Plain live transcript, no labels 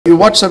You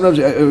watch sometimes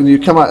when you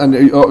come out, and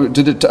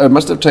it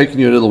must have taken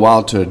you a little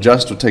while to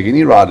adjust, or take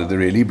any rider there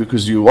really,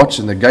 because you watch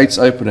and the gates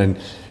open and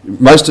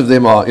most of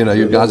them are,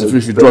 you guys,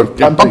 if you draw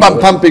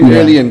pumping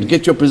really and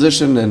get your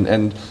position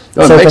and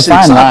so it makes it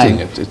exciting.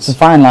 It's a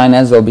fine line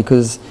as well,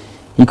 because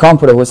you can't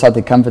put a horse out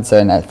the comfort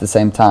zone at the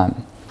same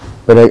time.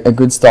 But a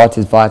good start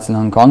is Bart in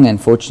Hong Kong,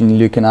 and fortunately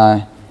Luke and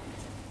I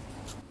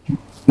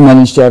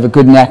managed to have a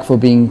good knack for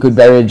being good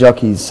barrier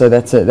jockeys, so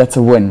that's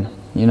a win,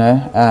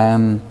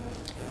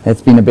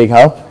 That's been a big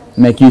help.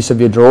 Make use of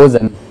your draws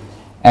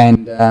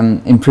and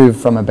improve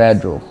from a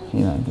bad draw.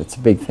 That's a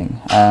big thing.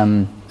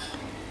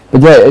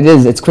 But yeah,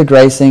 it's quick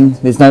racing.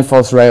 There's no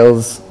false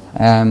rails.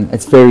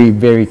 It's very,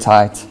 very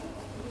tight.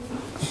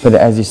 But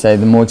as you say,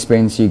 the more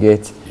experience you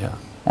get,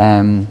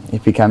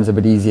 it becomes a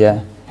bit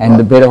easier. And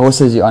the better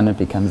horses you're on, it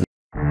becomes easier.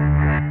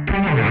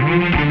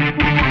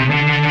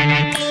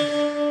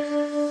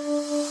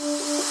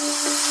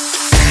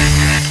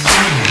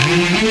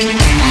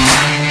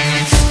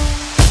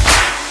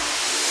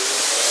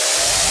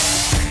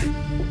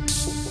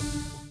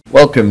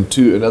 Welcome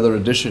to another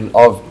edition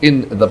of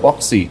In the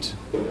Box Seat.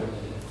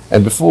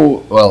 And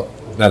before, you're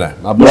going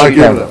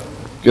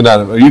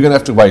to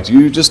have to wait.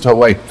 You just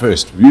wait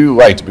first. You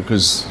wait,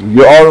 because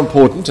you are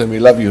important and we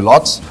love you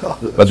lots.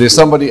 But there's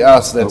somebody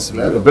else that's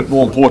a bit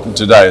more important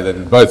today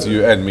than both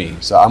you and me.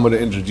 So I'm going to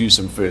introduce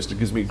him first. It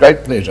gives me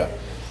great pleasure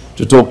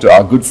to talk to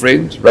our good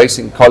friend,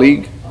 racing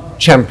colleague,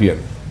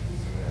 champion,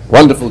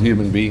 wonderful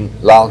human being,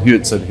 Lyle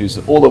Hewitson, who's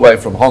all the way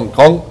from Hong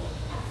Kong.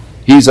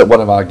 He's one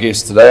of our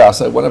guests today. I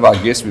say one of our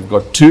guests, we've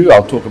got two.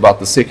 I'll talk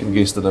about the second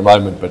guest in a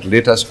moment, but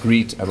let us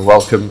greet and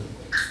welcome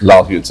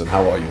Lyle Hewitson.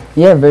 How are you?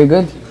 Yeah, very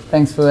good.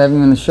 Thanks for having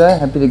me on the show.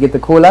 Happy to get the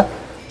call up.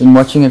 Been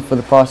watching it for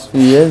the past few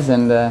years,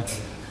 and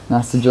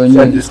nice to join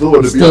you.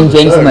 Esteemed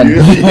gentlemen.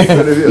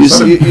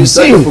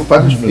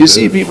 You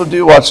see, people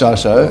do watch our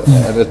show,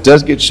 and it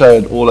does get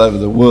showed all over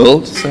the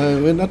world,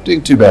 so we're not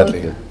doing too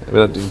badly.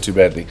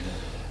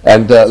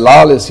 And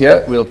Lyle is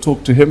here. We'll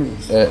talk to him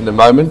in a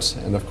moment.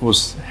 And of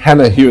course,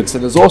 Hannah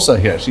Hewitson is also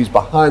here. She's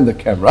behind the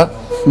camera.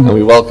 And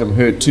we welcome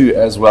her too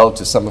as well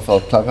to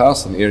Summerfeld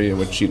Clubhouse, an area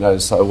which she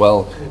knows so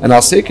well. And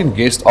our second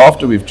guest,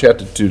 after we've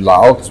chatted to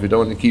Lyle, because we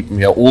don't want to keep him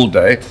here all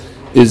day,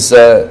 is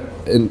a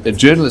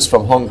journalist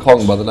from Hong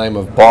Kong by the name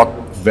of Bart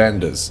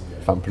Vanders,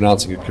 if I'm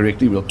pronouncing it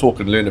correctly. We'll talk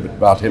and learn a bit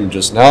about him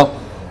just now.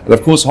 And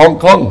of course, Hong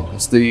Kong.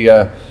 It's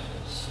the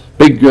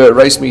big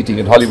race meeting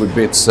at Hollywood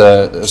Bets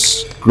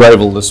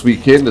Gravel this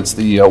weekend. It's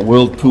the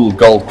World Pool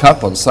Gold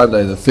Cup on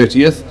Sunday the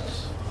 30th,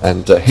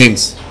 and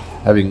hence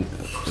having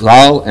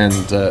Lyle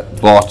and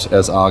Bart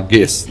as our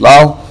guests.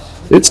 Lyle,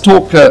 let's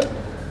talk,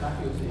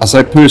 I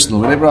say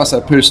personal. Whenever I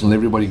say personal,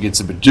 everybody gets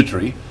a bit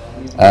jittery,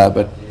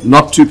 but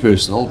not too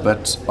personal.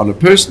 But on a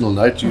personal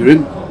note, you're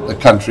in a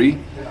country,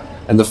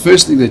 and the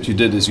first thing that you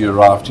did as you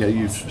arrived here,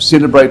 you've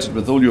celebrated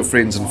with all your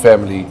friends and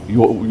family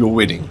your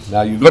wedding.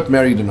 Now, you got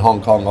married in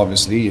Hong Kong,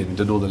 obviously, and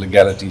did all the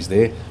legalities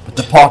there, but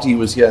the party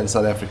was here in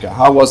South Africa.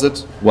 How was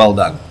it? Well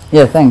done.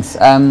 Yeah, thanks.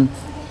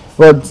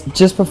 Well,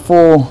 just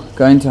before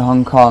going to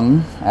Hong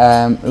Kong,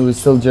 it was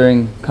still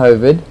during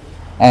COVID,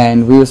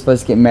 and we were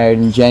supposed to get married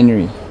in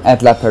January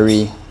at La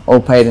Paris,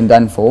 all paid and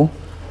done for.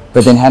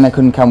 But then Hannah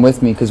couldn't come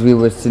with me because we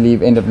were to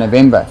leave end of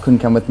November, couldn't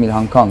come with me to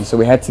Hong Kong. So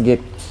we had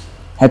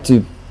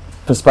to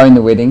postpone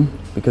the wedding,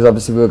 because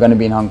obviously we were going to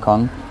be in Hong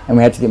Kong, and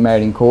we had to get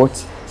married in court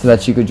so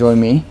that she could join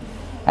me.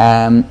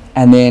 And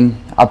then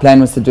our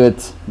plan was to do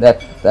it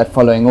that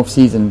following off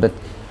season, but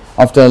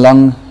after a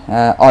long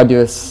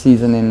arduous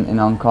season in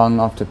Hong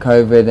Kong, after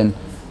COVID and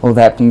all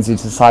the happenings, we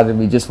decided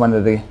we just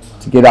wanted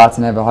to get out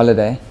and have a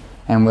holiday,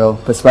 and we'll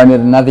postpone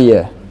it another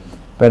year.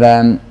 But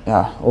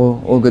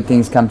all good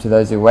things come to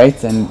those who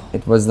wait, and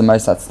it was the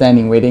most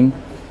outstanding wedding.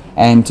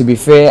 And to be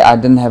fair, I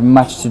didn't have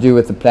much to do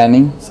with the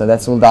planning, so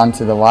that's all down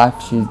to the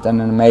wife. She's done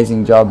an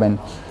amazing job, and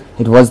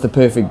it was the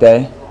perfect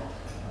day.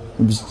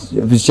 It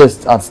was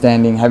just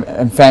outstanding.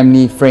 And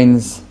family,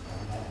 friends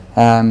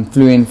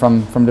flew in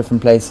from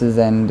different places,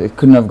 and it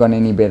couldn't have gone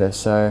any better.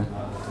 So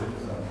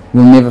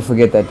we'll never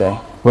forget that day.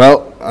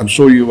 Well, I'm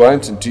sure you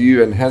won't, and to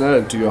you and Hannah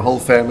and to your whole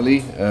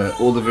family,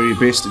 all the very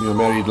best in your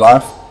married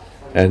life,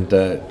 and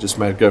just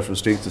may it go from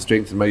strength to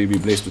strength, and may you be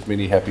blessed with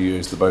many happy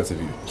years, the both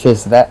of you.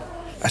 Cheers to that.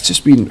 It's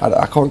just been,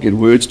 I can't get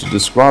words to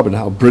describe it,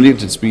 how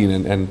brilliant it's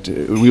been, and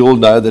we all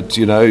know that,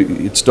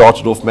 it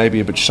started off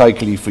maybe a bit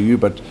shakily for you,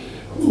 but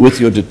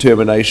with your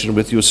determination,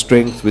 with your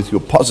strength, with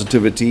your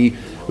positivity,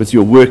 with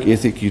your work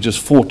ethic, you just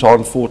fought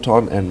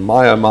on, and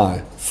my oh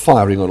my,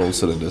 firing on all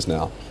cylinders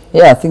now.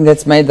 Yeah, I think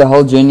that's made the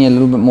whole journey a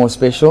little bit more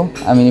special.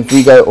 I mean, if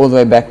we go all the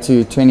way back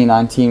to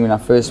 2019 when I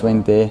first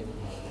went there,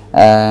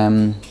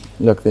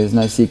 look, there's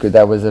no secret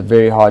that was a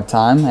very hard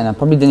time, and I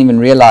probably didn't even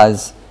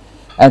realize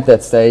at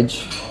that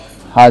stage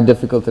how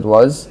difficult it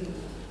was,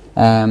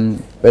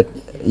 but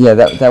yeah,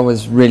 that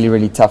was really,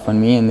 really tough on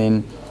me. And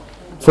then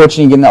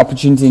fortunately getting the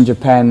opportunity in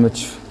Japan,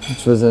 which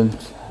was a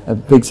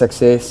big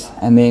success,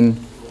 and then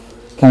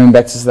coming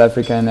back to South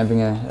Africa and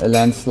having a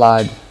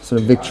landslide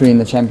sort of victory in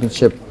the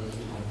championship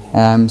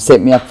set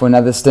me up for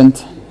another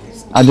stint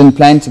I didn't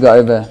plan to go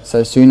over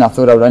so soon. I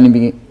thought I would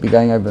only be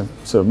going over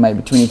sort of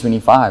maybe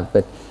 2025,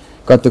 but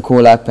got the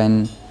call up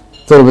and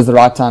thought it was the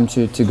right time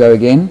to go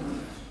again.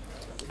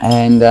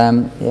 And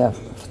I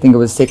think it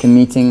was second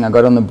meeting. I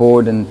got on the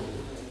board and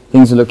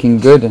things were looking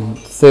good. And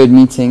third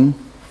meeting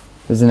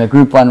was in a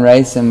Group 1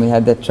 race, and we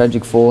had that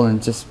tragic fall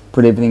and just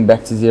put everything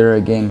back to zero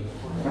again.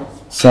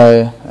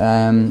 So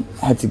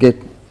had to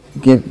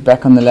get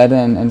back on the ladder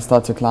and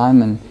start to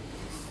climb, and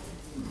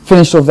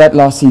finished off that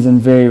last season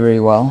very, very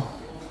well,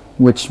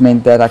 which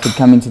meant that I could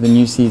come into the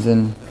new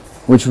season,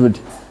 which would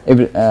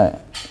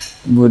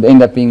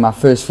end up being my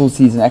first full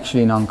season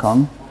actually in Hong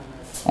Kong.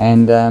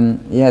 And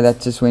that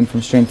just went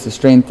from strength to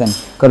strength and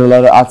got a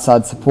lot of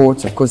outside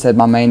support. Of course, I had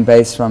my main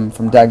base from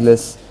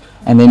Douglas,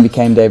 and then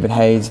became David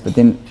Hayes, but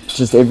then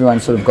just everyone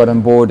sort of got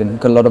on board and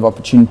got a lot of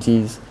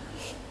opportunities.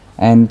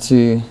 And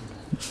to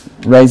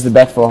raise the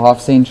bat for a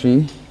half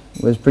century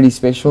was pretty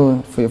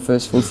special for your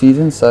first full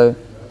season, so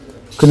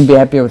couldn't be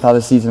happier with how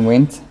the season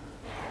went,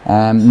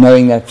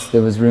 knowing that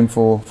there was room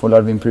for a lot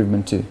of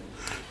improvement too.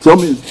 Tell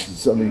me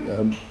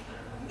something.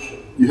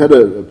 You had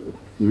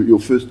your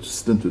first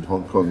stint at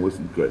Hong Kong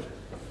wasn't great.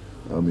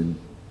 I mean,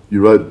 you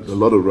rode a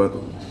lot of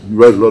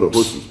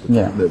horses, but you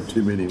didn't have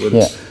too many winners.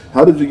 Yeah.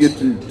 How did you get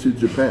to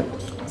Japan?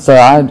 So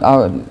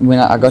when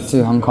I got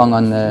to Hong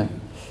Kong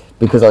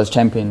because I was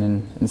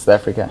champion in South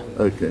Africa.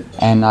 Okay.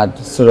 And I'd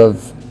sort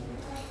of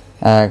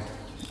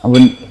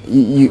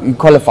you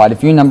qualified.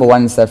 If you're number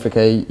one in South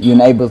Africa,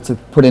 you're able to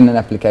put in an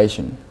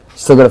application.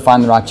 Still got to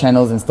find the right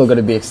channels and still got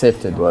to be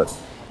accepted. Right.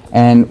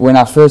 And when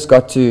I first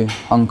got to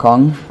Hong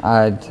Kong,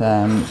 I'd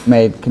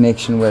made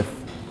connection with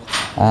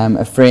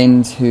a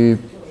friend who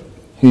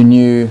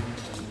knew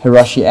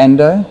Hiroshi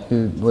Ando,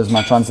 who was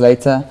my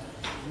translator.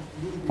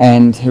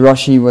 And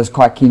Hiroshi was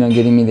quite keen on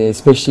getting me there,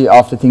 especially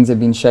after things had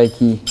been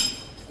shaky.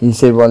 He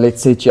said, well,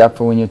 let's set you up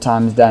for when your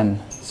time's done.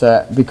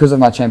 So because of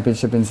my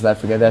championship in South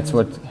Africa, that's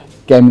what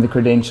gave me the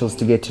credentials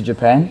to get to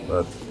Japan.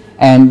 Right.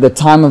 And the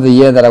time of the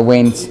year that I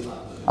went,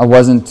 I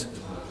wasn't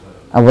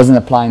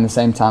applying the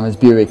same time as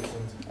Buick,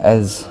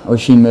 as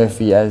Oisin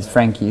Murphy, as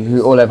Frankie,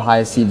 who all have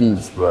higher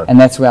CVs. Right. And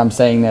that's where I'm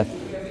saying that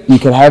you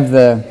could have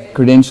the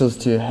credentials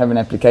to have an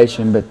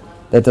application, but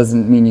that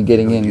doesn't mean you're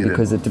getting in,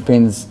 because it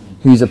depends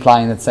who's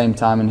applying at the same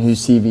time and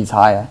whose CV is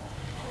higher.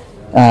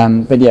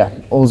 But yeah,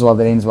 all's well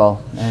that ends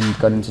well, and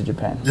got into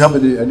Japan. Yeah,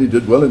 and you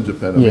did well in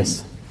Japan.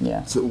 Yes.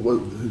 Yeah. So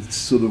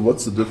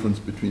what's the difference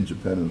between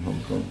Japan and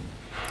Hong Kong?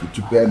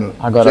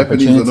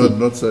 Japanese are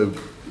not so.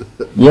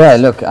 Yeah,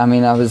 look, I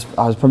mean, I was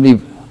probably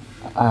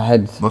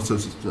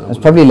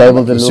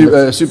labelled a little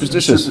bit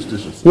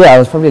superstitious. Yeah, I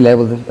was probably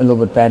labelled a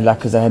little bit bad luck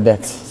because I had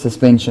that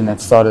suspension that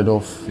started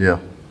off. Yeah.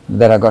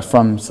 That I got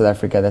from South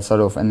Africa, that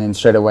started off, and then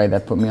straight away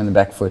that put me on the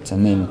back foot,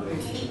 and then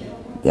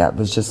it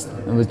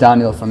was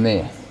downhill from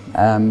there.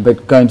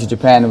 But going to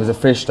Japan, it was a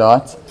fresh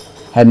start.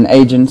 Had an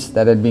agent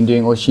that had been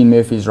doing Oisin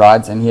Murphy's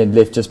rides, and he had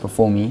left just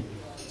before me,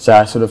 so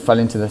I sort of fell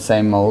into the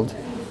same mould,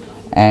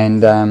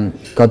 and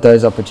got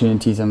those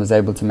opportunities and was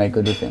able to make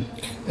good with them.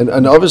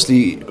 And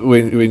obviously,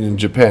 when in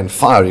Japan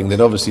firing, then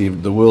obviously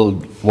the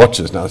world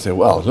watches now and say,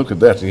 "Wow, look at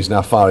that! And he's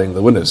now firing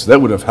the winners." That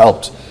would have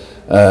helped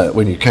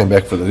when you came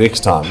back for the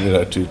next time,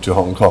 to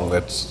Hong Kong.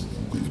 That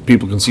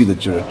people can see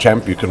that you're a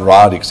champ, you can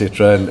ride,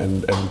 etc.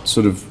 And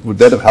sort of, would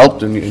that have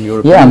helped in your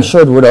opinion? Yeah, I'm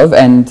sure it would have.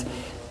 And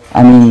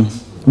I mean,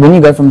 when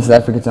you go from South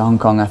Africa to Hong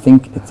Kong, I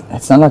think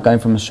it's not like going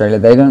from Australia.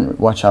 They don't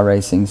watch our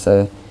racing,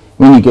 so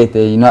when you get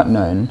there, you're not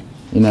known.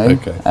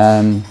 Okay.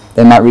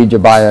 They might read your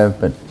bio,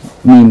 but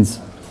means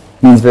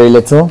very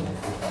little.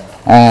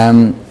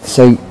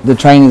 So the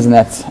trainers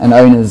and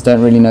owners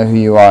don't really know who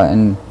you are,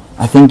 and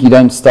I think you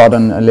don't start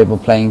on a level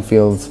playing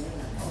field.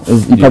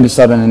 You probably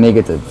start on a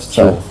negative.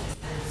 So,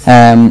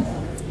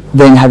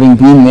 then having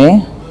been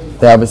there,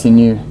 they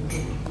obviously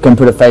can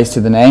put a face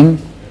to the name,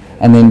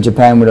 and then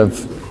Japan would have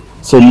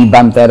certainly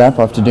bumped that up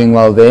after doing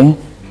well there,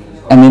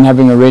 and then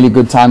having a really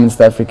good time in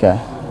South Africa.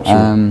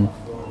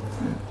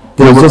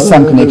 There was just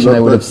some connection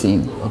they would have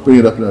seen. I'll bring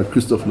it up now.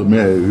 Christophe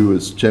Lemaire, who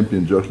was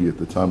champion jockey at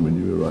the time when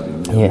you were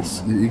riding.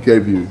 Yes. He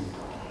gave you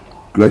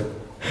great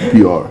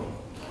PR.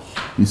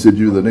 He said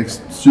you were the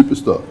next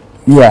superstar.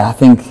 Yeah,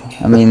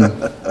 I mean,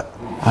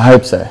 I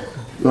hope so.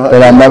 But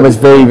that was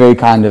very, very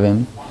kind of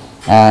him.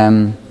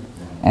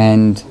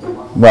 And,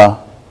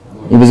 well,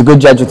 he was a good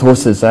judge with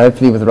horses, so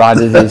hopefully with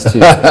riders he is too.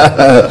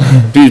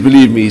 Please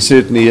believe me, he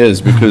certainly is,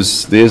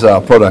 because there's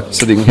our product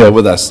sitting here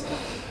with us.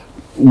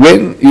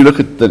 When you look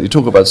at you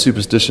talk about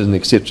superstition,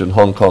 etc. in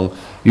Hong Kong,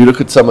 you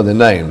look at some of the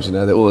names,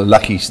 they're all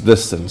lucky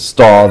this and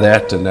star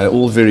that, and they're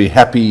all very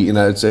happy,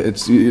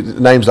 it's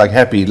names like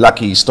happy,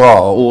 lucky, star,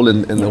 are all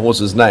in the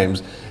horses'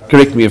 names.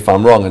 Correct me if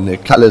I'm wrong, and their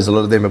colours, a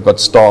lot of them have got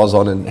stars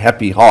on and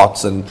happy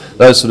hearts and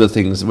those sort of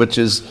things, which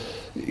is,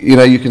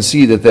 you can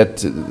see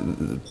that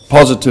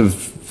positive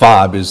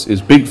vibe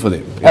is big for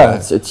them.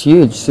 It's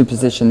huge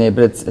superstition there,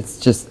 but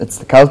it's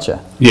the culture.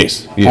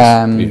 Yes.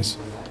 Yes.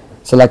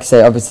 So like I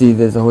say, obviously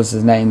there's the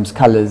horses' names,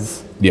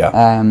 colours. Yeah.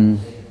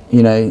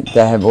 They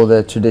have all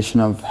the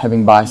tradition of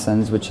having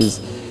bisons, which is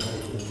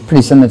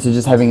pretty similar to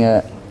just having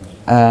a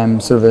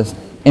sort of a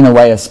in a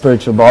way, a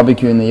spiritual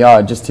barbecue in the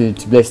yard, just to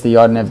bless the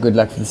yard and have good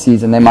luck for the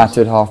season. They might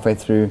do it halfway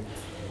through,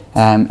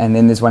 and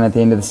then there's one at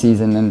the end of the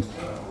season. And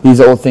these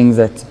are all things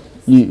that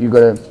you've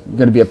got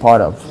to be a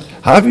part of.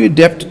 How have you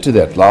adapted to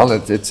that, Lyle?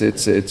 It's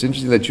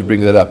interesting that you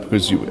bring that up,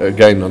 because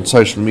again, on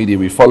social media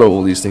we follow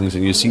all these things,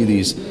 and you see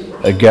these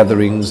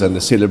gatherings and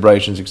the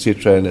celebrations,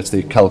 etc., and it's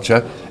their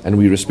culture, and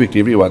we respect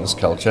everyone's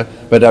culture.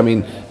 But I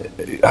mean,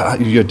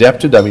 you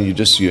adapted. I mean,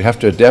 you have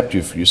to adapt.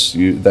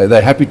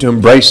 They're happy to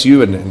embrace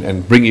you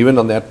and bring you in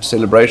on that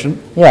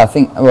celebration. Yeah, I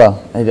think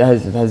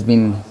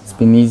it's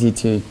been easy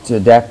to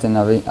adapt, and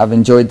I've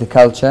enjoyed the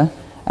culture.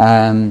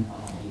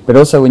 But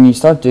also, when you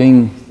start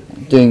doing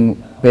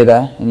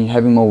better and you're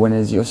having more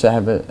winners, you also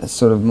have a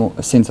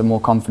sense of more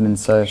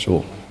confidence. So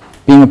sure,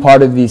 being a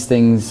part of these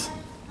things,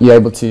 you're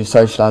able to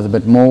socialize a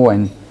bit more,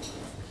 and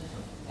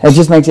it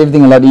just makes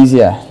everything a lot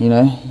easier. You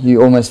know,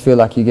 you almost feel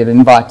like you get an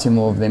invite to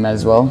more of them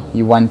as well.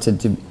 They want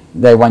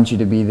you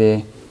to be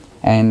there,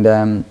 and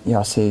and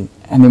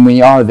then when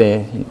you are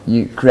there,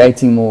 you're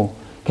creating more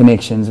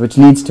connections, which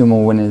leads to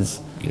more winners.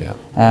 Yeah.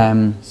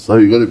 So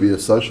you've got to be a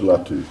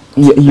socialite too.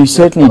 You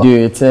certainly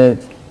do.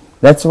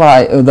 That's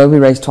why, although we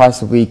race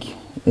twice a week,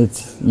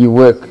 you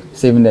work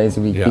 7 days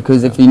a week,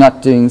 because if you're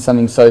not doing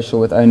something social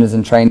with owners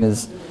and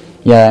trainers,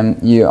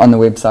 you're on the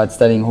website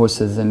studying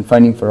horses and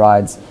phoning for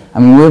rides. I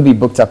mean, we'll be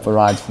booked up for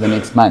rides for the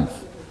next month.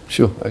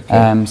 Sure.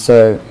 Okay.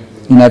 So,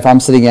 if I'm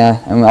sitting here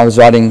and I was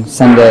riding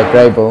Sunday at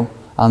Greyville,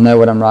 I'll know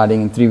what I'm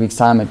riding in 3 weeks'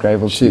 time at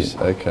Greyville too.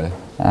 Okay.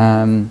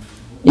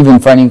 Even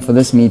phoning for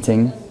this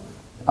meeting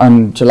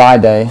on July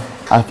Day,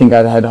 I think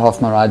I'd had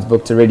half my rides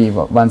booked already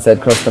once they'd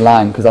crossed the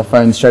line, because I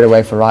phoned straight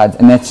away for rides,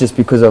 and that's just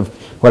because of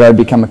what I'd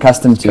become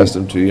accustomed to.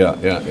 Yeah.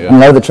 And a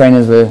lot of the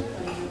trainers were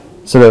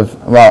sort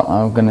of, well,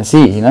 I'm going to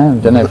see, I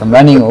don't know if I'm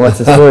running or what's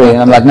the story, and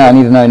I'm like, no, I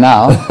need to know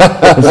now.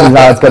 This is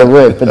how it's got to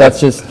work. But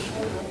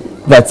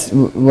that's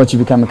what you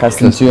become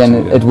accustomed to,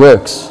 and it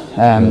works.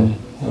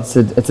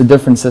 It's a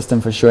different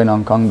system for sure in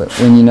Hong Kong, but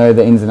when you know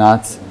the ins and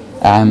outs,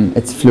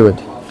 it's fluid.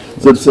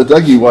 So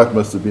Dougie White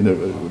must have been a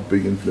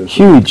big influence.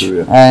 Huge. In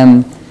your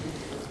career.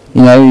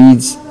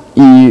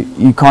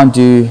 You can't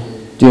do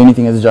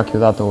anything as a jockey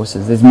without the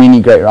horses. There's many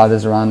great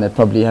riders around that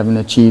probably haven't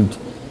achieved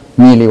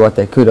nearly what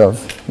they could have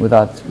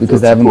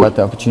because they haven't got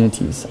the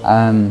opportunities.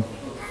 And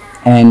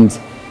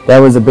that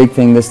was a big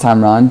thing this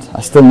time round. I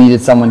still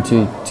needed someone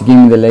to give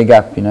me the leg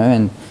up,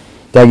 and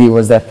Dougie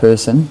was that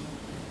person.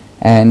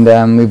 And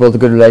we built a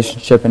good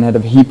relationship and had a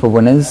heap of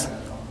winners.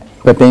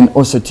 But then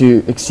also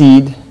to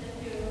exceed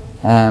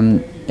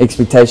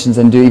expectations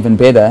and do even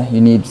better, you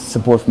need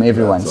support from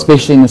everyone,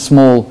 especially in a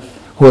small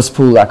horse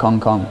pool like Hong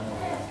Kong.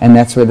 And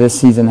that's where this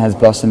season has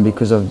blossomed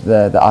because of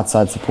the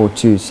outside support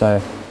too.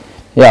 So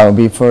I'll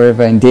be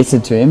forever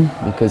indebted to him,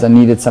 because I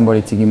needed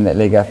somebody to give me that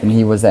leg up, and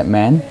he was that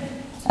man.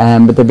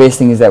 But the best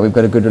thing is that we've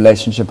got a good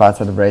relationship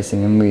outside of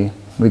racing, and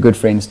we're good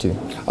friends too.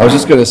 I was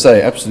just going to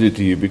say,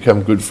 absolutely, you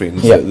become good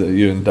friends, yeah.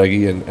 You and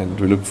Dougie, and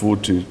we look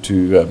forward to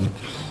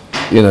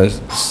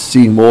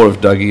seeing more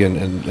of Dougie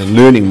and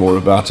learning more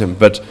about him.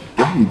 But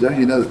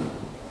Dougie, the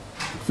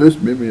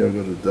first memory I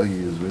got of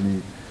Dougie is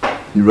when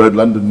he rode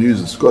London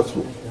News at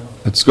Scottsville.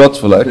 At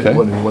Scottsville, okay.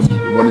 Won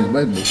his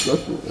maiden at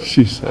Scottsville.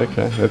 Jeez,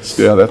 okay.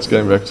 That's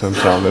going back some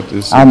time. That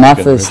is my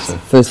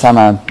first time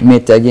I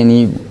met Dougie, and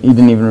he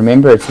didn't even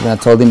remember it. And I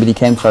told him, but he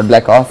came to ride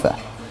Black Arthur.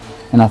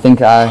 And I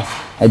think I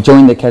had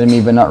joined the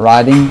academy but not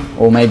riding,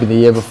 or maybe the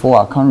year before,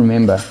 I can't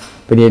remember.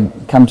 But he had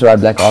come to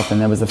ride Black Arthur,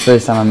 and that was the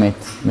first time I met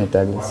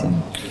Dougie.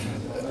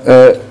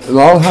 So.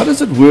 Lyle, how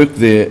does it work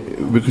there?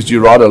 Because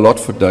you ride a lot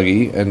for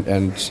Dougie, and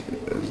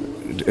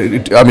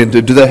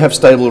do they have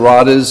stable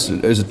riders?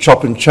 Is it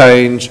chop and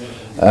change?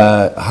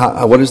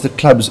 What is the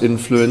club's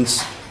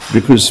influence?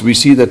 Because we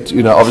see that,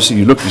 obviously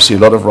you see a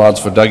lot of rides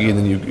for Dougie, and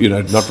then you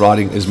not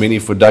riding as many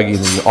for Dougie,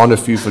 and then you're on a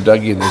few for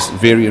Dougie, and there's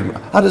various.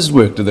 How does it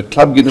work? Do the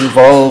club get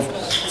involved?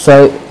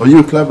 So, are you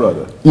a club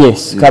rider?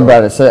 Yes, club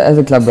rider. So as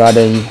a club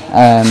rider,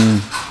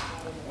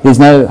 there's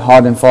no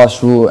hard and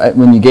fast rule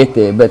when you get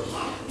there. But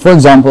for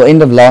example,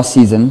 end of last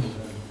season,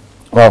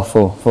 well,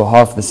 for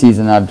half the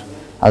season, I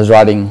was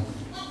riding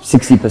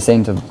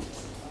 60%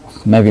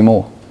 of, maybe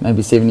more,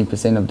 maybe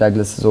 70% of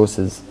Douglas's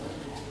horses,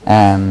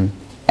 and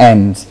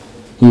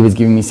he was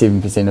giving me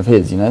 7% of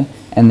his,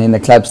 And then the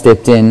club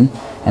stepped in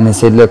and they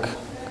said, look,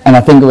 and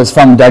I think it was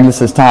from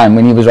Douglas's time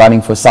when he was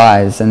riding for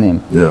Size and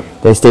them. Yeah.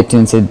 They stepped in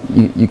and said,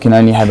 you can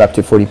only have up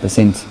to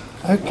 40%.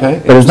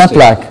 Okay. But it's not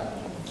like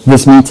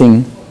this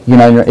meeting,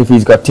 if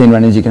he's got 10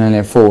 runners, you can only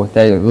have 4.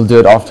 They will do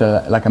it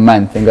after like a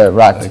month and go,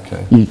 right,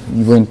 okay.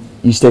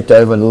 you stepped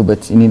over a little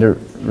bit, you need to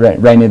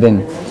rein it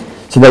in.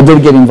 So they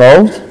did get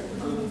involved,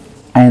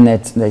 and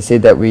they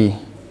said that we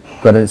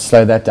got to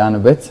slow that down a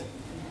bit.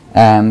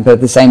 But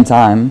at the same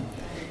time,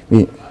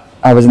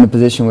 I was in a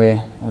position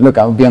where, look,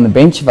 I would be on the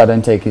bench if I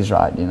don't take his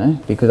ride,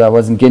 because I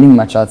wasn't getting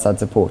much outside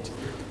support.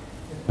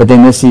 But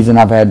then this season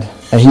I've had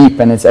a heap,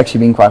 and it's actually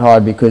been quite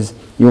hard because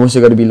you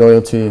also got to be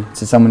loyal to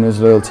someone who's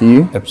loyal to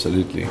you.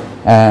 Absolutely.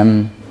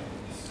 And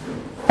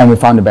we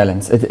found a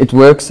balance. It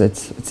works.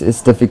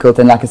 It's difficult,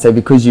 and like I say,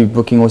 because you're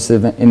booking also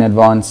in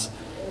advance,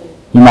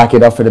 you might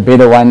get offered a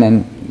better one,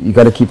 and you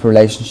got to keep a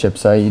relationship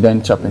so you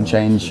don't chop and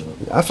change.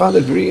 I found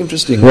it very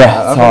interesting.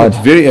 Yeah, it's hard.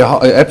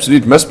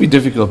 Absolutely, it must be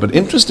difficult, but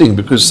interesting,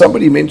 because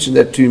somebody mentioned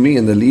that to me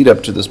in the lead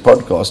up to this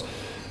podcast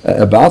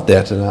about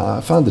that, and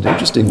I found it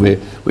interesting.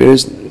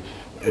 Whereas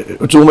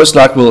it's almost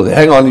like, well,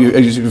 hang on,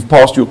 you've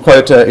passed your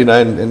quota,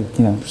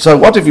 and so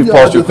what if you've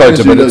passed your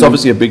quota? But it's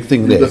obviously a big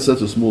thing there. That's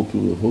such a small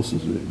pool of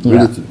horses,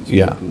 relatively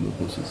small pool of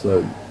horses.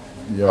 So,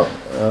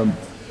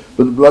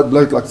 but a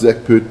bloke like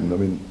Zach Purton, I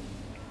mean,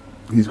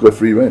 he's got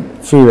free rein.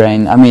 Free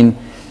rein. I mean,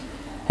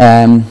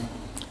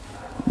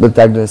 with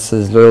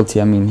Douglas's loyalty,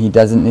 I mean, he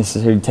doesn't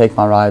necessarily take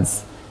my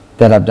rides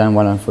that I've done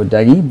one-on for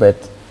Dougie,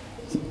 but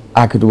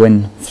I could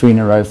win 3 in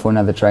a row for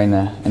another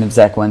trainer, and if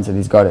Zach wants it,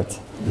 he's got it.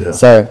 Yeah.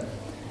 So,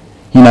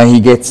 he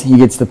gets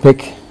the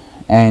pick,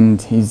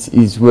 and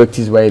he's worked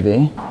his way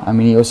there. I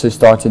mean, he also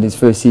started his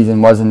first season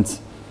he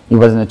wasn't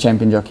a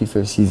champion jockey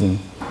first season,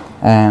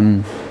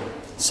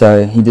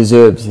 so he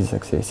deserves his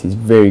success. He's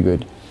very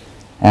good,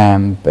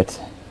 but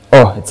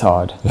it's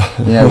hard.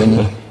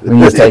 When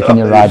you're taking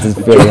your rides, it's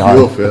very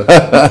hard.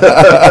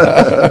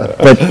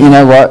 But you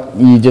know what?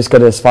 You just got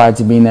to aspire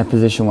to be in that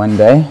position one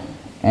day,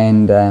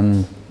 and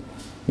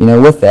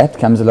with that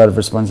comes a lot of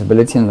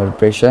responsibility and a lot of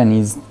pressure, and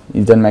he's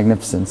done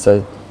magnificent.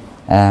 So.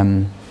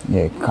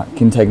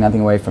 Can take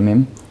nothing away from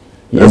him.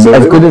 As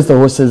good as the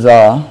horses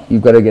are,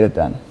 you've got to get it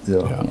done.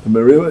 Yeah.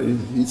 Marewa,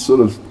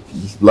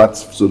 his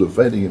blood's sort of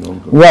fading in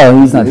Hong Kong.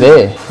 Well, he's not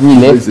there.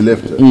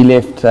 He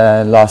left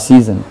last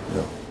season.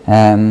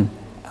 Yeah.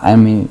 I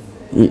mean,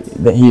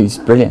 he was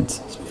brilliant.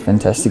 He's a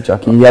fantastic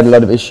jockey. He had a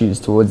lot of issues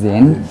towards the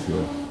end.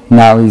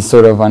 Now he's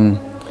sort of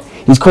on.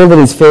 He's called it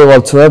his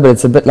farewell tour, but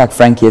it's a bit like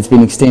Frankie. It's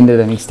been extended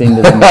and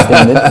extended and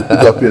extended.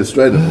 He's up here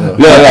straight now.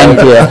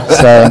 Yeah.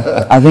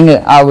 So I think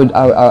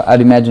I'd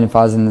imagine if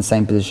I was in the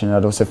same position,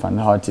 I'd also find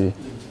it hard to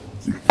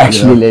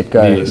actually let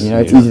go. Yes,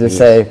 it's easy to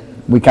say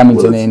we're coming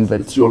to an end,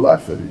 but it's your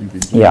life.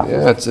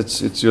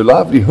 It's your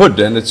livelihood,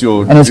 and it's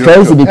your. And it's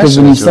crazy because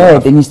when you say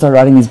it, then you start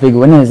writing these big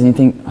winners, and you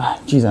think,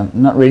 geez, I'm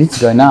not ready to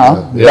go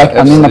now.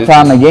 I'm in my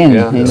prime again.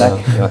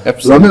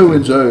 Absolutely. I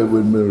remember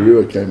when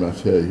Marewa came out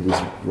here, he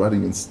was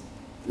riding in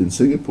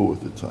Singapore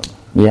at the time.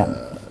 Yeah.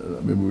 I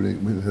remember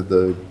when we had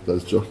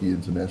those jockey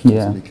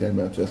internationals, and he came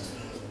out here,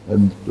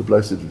 and the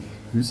bloke said,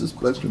 "Who's this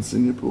bloke in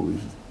Singapore?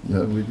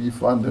 Where do you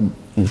find him?"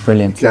 He's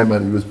brilliant. He came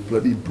out, he was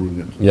bloody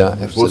brilliant. Yeah,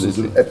 absolutely. Horses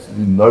in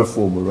absolutely no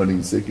form of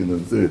running second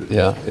and third.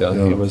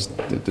 He was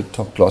the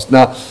top class.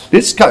 Now,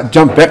 let's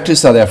jump back to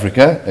South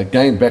Africa,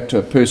 again back to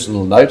a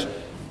personal note.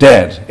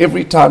 Dad,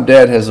 every time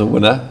Dad has a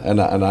winner, and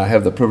I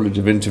have the privilege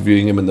of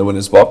interviewing him in the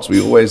winner's box,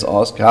 we always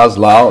ask, how's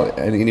Lyle,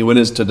 and any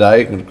winners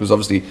today? Because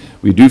obviously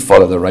we do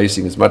follow the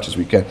racing as much as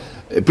we can.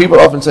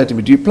 People often say to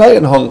me, do you play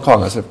in Hong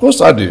Kong? I said, of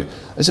course I do.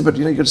 I said, but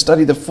you've got to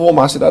study the form.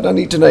 I said, I don't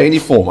need to know any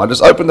form. I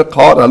just open the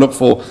card, I look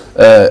for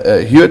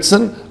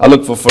Hewitson, I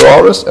look for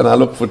Ferraris, and I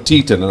look for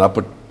Teton, and I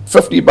put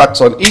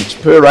 $50 on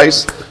each per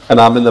race, and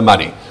I'm in the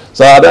money.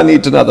 So I don't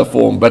need another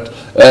form, but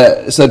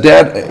so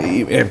Dad,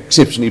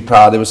 exceptionally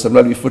proud. There was some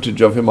lovely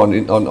footage of him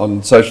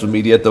on social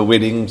media at the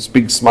weddings,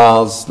 big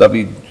smiles,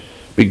 lovely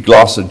big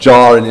glass of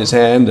jar in his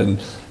hand,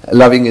 and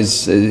loving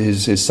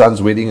his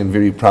son's wedding, and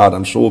very proud,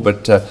 I'm sure.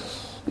 But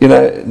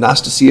nice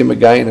to see him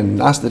again, and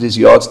nice that his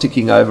yard's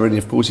ticking over, and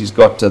of course he's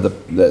got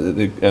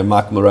the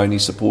Mike Moroney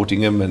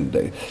supporting him,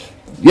 and.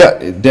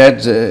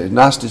 Dad,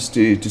 nice to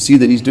see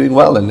that he's doing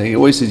well, and he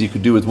always says you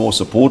could do with more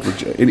support,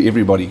 which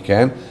everybody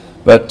can.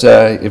 But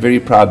a very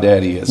proud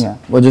dad he is. Yeah.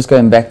 Well, just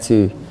going back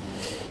to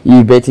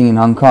you betting in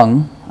Hong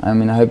Kong, I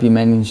mean, I hope you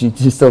manage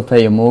to still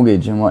pay your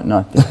mortgage and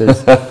whatnot,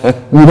 because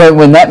we don't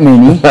win that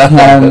many.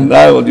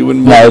 You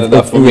wouldn't win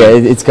enough for me. Yeah,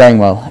 it's going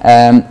well.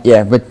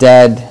 But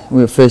Dad,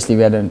 firstly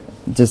we had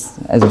just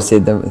as we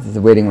said,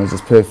 the wedding was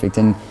just perfect,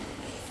 and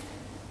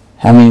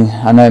I mean,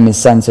 I know him his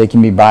son, so he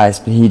can be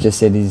biased, but he just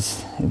said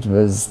it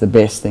was the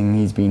best thing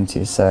he's been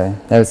to, so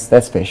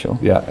that's special.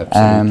 Yeah,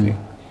 absolutely.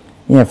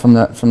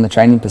 From the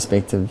training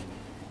perspective.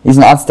 He's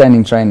an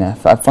outstanding trainer.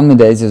 From the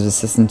days he was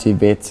assistant to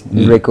Vet,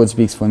 his record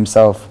speaks for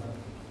himself.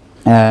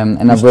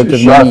 And I've worked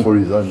with many. For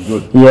his own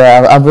good.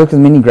 Yeah, I've worked with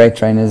many great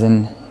trainers,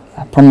 and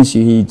I promise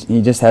you,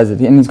 he just has it,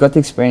 and he's got the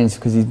experience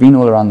because he's been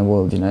all around the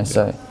world,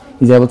 so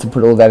he's able to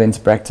put all that into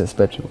practice.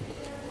 But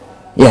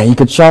he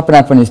could sharpen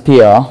up on his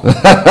PR,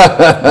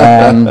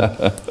 and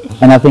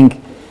I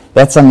think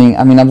that's something.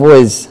 I mean,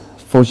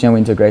 fortunately, I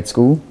went to a great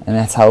school, and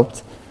that's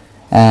helped.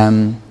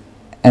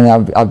 And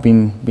I've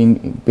been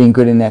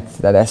good in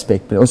that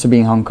aspect, but also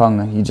being Hong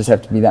Kong, you just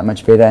have to be that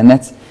much better, and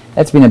that's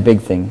been a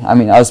big thing. I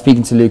mean, I was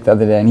speaking to Luke the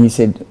other day, and he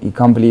said he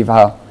can't believe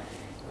how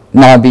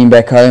now being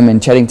back home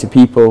and chatting to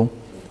people,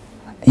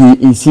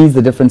 he sees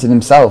the difference in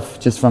himself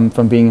just from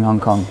being in Hong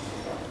Kong.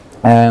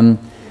 I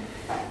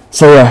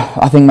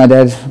think my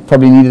dad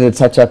probably needed a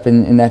touch up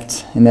in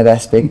that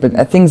aspect,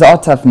 but things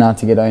are tough now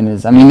to get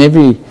owners. I mean,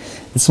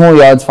 the small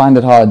yards find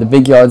it hard. The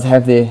big yards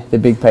have their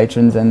big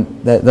patrons, and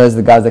those are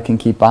the guys that can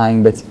keep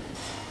buying. But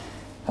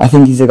I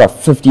think he's got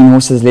 15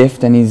 horses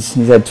left, and he's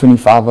had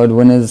 25 odd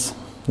winners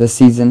this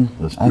season.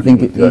 I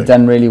think he's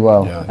done really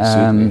well. Yeah, he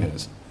certainly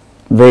has.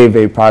 very,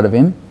 very proud of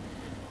him.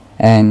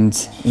 And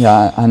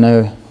yeah, I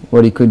know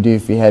what he could do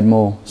if he had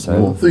more.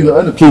 So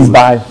please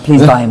buy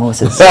him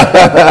horses.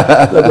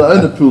 The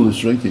owner pool is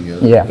shrinking.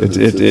 Yeah, it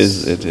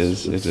is.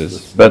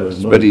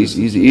 But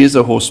he is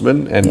a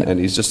horseman, and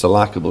he's just a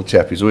likable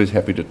chap. He's always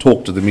happy to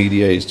talk to the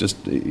media. He's just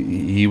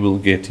he will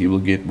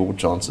get more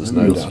chances,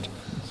 no doubt.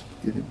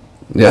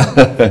 Yeah.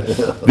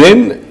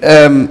 Then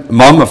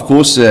Mom, of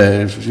course, she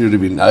would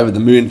have been over the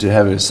moon to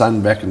have her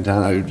son back in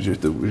town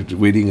at the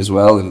wedding as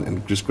well,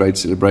 and just great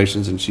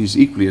celebrations. And she's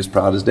equally as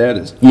proud as Dad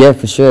is. Yeah,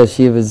 for sure.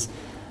 She was.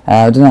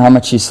 I don't know how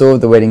much she saw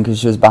of the wedding because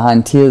she was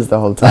behind tears the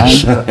whole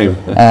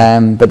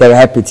time. But they were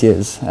happy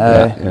tears.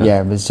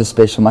 Yeah, it was just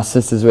special. My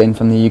sisters were in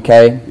from the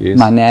UK. Yes.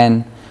 My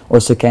nan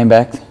also came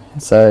back,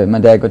 so my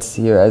dad got to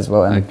see her as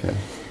well. And it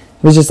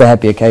was just a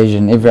happy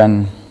occasion.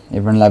 Everyone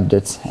loved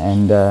it,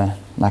 and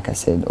like I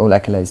said, all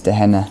accolades to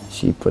Hannah.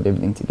 She put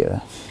everything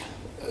together.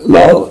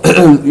 Lyle,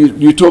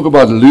 you talk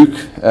about Luke.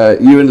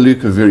 You and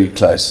Luke are very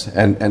close,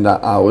 and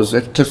I was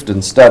at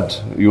Clifton Stud,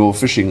 your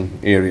fishing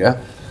area.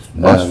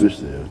 Nice fish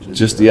there.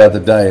 Just the other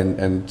day,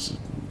 and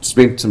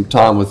spent some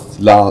time with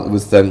Lyle,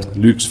 with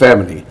Luke's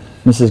family.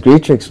 Mrs.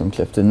 Greetrix from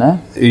Clifton, no?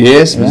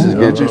 Yes, yeah. Mrs.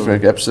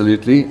 Greetrix,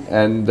 absolutely.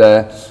 And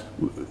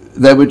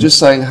they were just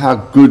saying how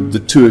good the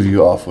two of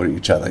you are for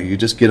each other. You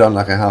just get on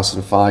like a house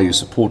on fire. You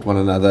support one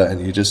another,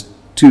 and you're just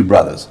two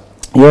brothers.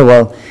 Yeah,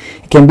 well,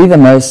 it can be the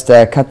most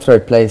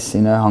cutthroat place,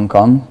 Hong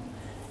Kong,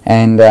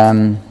 and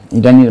you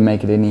don't need to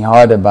make it any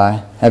harder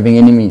by having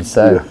enemies.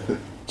 So. Yeah.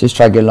 Just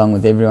try to get along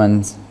with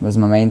everyone was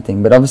my main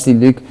thing. But obviously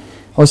Luke,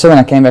 also when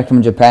I came back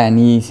from Japan,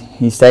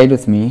 he stayed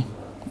with me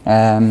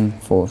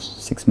for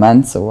 6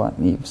 months or what,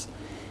 and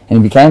he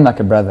became like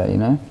a brother,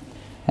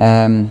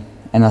 and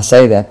I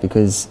say that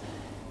because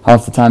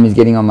half the time he's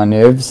getting on my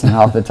nerves and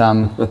half the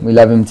time we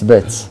love him to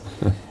bits.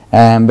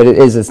 But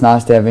it's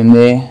nice to have him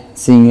there,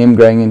 seeing him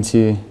growing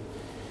into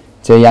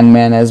a young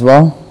man as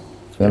well.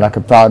 I feel like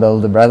a proud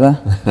older brother,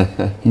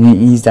 and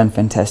he's done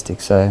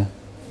fantastic, so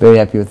very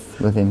happy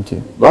with him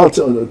too. Well,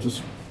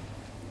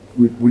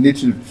 we need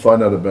to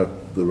find out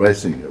about the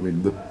racing. I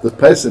mean, the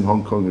pace in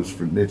Hong Kong is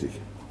frenetic.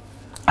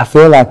 I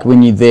feel like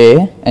when you're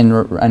there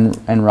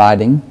and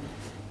riding,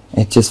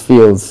 it just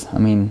feels,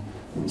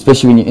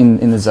 especially when you're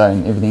in the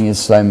zone, everything is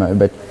slow-mo,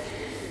 but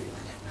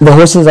the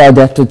horses are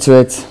adapted to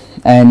it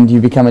and you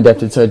become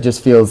adapted, so it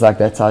just feels like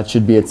that's how it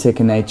should be. It's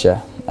second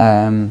nature.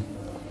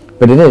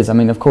 But it is,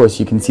 of course,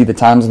 you can see the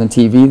times on the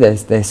TV,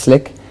 they're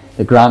slick.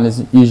 The ground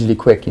is usually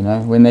quick,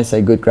 When they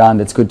say good ground,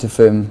 it's good to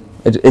firm.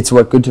 It's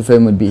what good to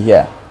firm would be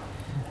here.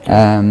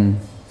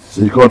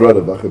 So you can't ride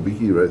a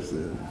Wakabiki race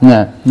there?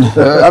 No.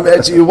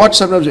 So you watch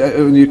sometimes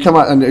when you come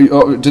out, and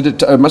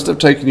it must have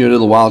taken you a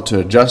little while to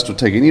adjust, or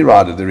take any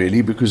rider there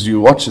really, because you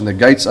watch and the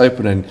gates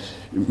open and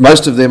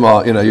most of them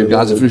are, you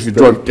guys are if you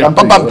draw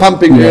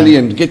pumping early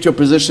and get your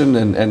position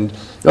and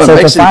so it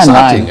makes it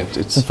exciting.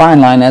 It's a fine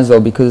line as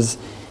well, because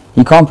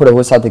you can't put a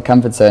horse out the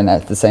comfort zone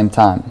at the same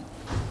time.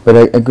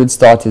 But a good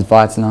start is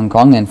vital in Hong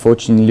Kong, and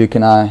fortunately Luke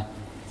and I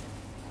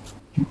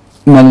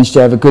managed to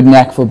have a good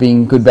knack for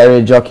being good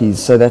barrier jockeys,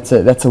 so that's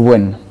a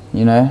win,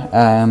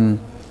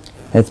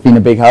 That's been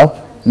a big help.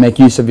 Make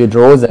use of your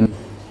draws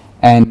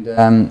and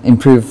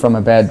improve from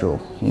a bad draw,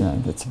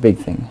 that's a big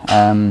thing.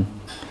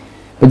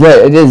 But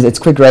yeah, it's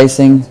quick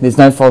racing, there's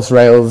no false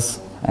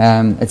rails,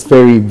 it's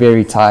very,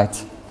 very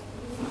tight.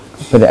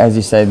 But as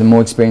you say, the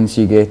more experience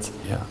you get,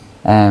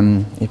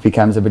 it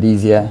becomes a bit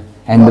easier.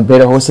 And the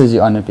better horses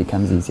you're on, it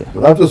becomes easier.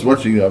 But I'm just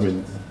watching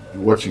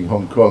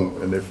Hong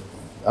Kong, and if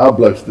our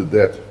blokes did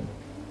that,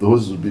 the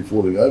horses would be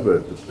falling over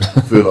at the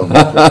furlong.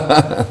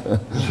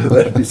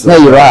 No,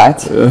 you're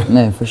right. Yeah.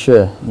 No, for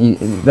sure.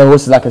 The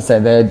horses, like I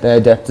said, they're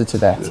adapted to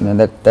that,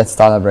 that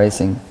style of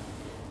racing.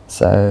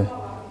 So,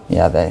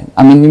 yeah,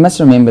 you must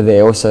remember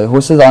there also,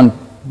 horses aren't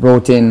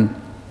brought in,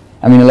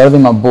 a lot of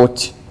them are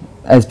bought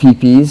as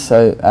PPs,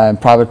 so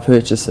private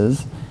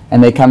purchases,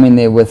 and they come in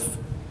there with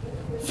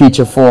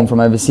feature form from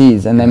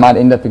overseas, and they might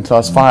end up in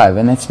class 5,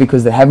 and that's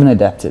because they haven't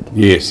adapted.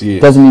 Yes.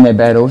 Doesn't mean they're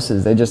bad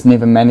horses, they just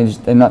never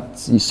managed, they're not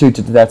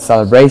suited to that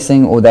style of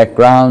racing or that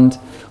ground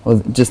or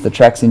just the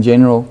tracks in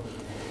general.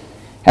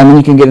 And then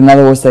you can get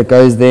another horse that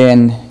goes there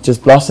and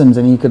just blossoms,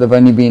 and he could have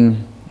only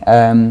been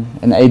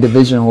an A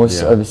division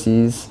horse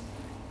overseas,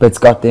 but it's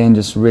got there and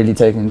just really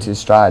taken into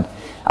stride.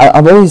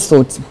 I've always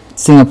thought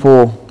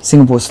Singapore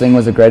Sling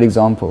was a great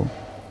example.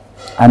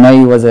 I know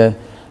he was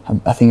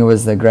I think it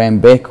was the Graham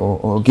Beck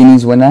or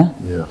Guineas winner.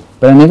 Yeah.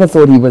 But I never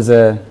thought that he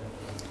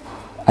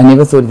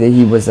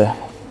was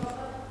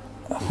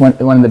one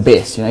of the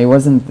best. He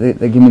wasn't the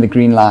give me the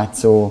green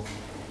lights or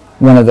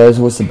one of those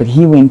horses. But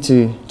he went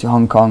to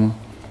Hong Kong,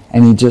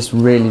 and he just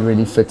really,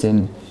 really fit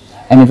in.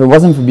 And if it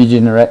wasn't for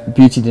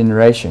Beauty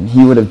Generation,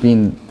 he would have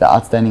been the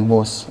outstanding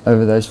horse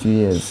over those few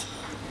years.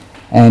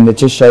 And it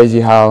just shows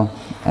you how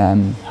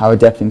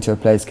adapting to a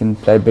place can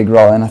play a big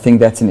role. And I think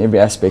that's in every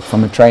aspect,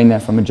 from a trainer,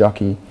 from a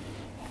jockey,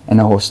 and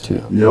a horse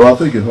too. Yeah, well, I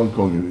think in Hong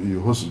Kong,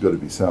 your horse has got to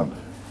be sound.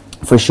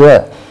 For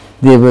sure.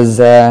 There was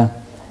Van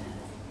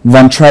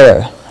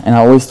Treo. and I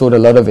always thought a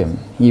lot of him.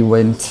 He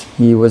was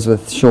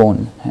with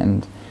Sean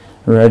and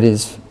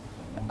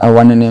I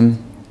won in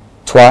him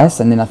twice,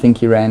 and then I think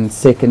he ran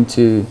second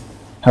to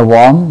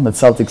Hawam with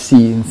Celtic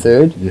Sea in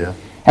third. Yeah.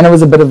 And it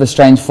was a bit of a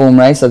strange form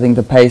race. I think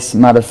the pace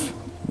might have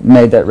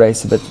made that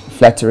race a bit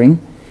flattering,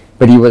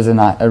 but he was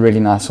a really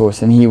nice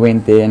horse, and he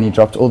went there and he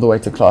dropped all the way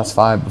to class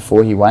 5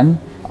 before he won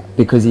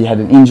because he had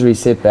an injury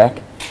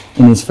setback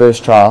in his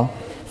first trial.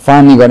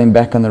 Finally got him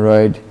back on the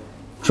road,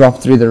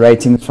 dropped through the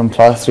ratings from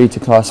class 3 to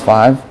class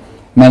 5,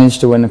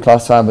 managed to win a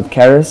class 5 with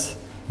Karis.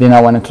 Then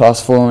I won a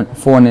class 4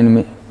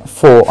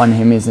 on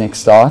him his next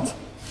start,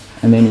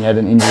 and then he had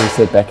an injury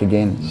setback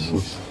again.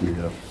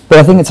 Yeah. But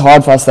I think it's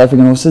hard for us South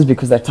African horses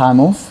because they time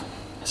off.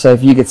 So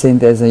if you get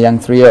sent as a young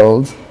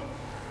 3-year-old,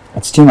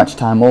 it's too much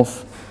time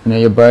off. You know,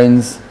 your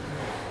bones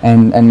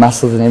and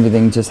muscles and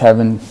everything just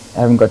haven't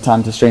got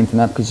time to strengthen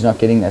up because you're not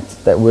getting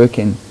that work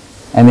in.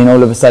 And then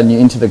all of a sudden you're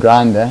into the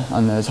grinder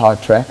on those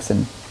hard tracks.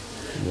 And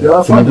yeah,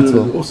 I find it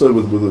also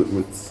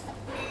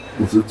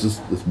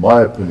it's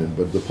my opinion,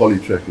 but the poly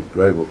track at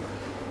Greyville,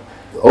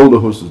 the older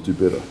horses do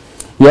better.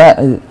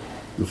 Yeah.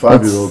 The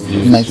 5-year-olds and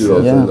the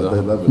 6-year-olds, yeah.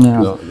 they love it.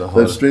 Yeah.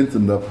 They've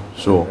strengthened up,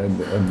 sure,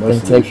 and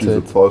most of the issues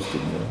are past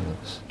them.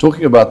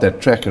 Talking about that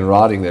track and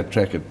riding that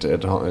track at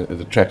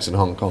the tracks in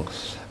Hong Kong,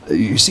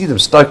 you see them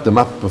stoke them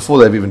up before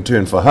they've even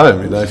turned for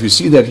home. You know, if you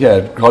see that here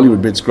at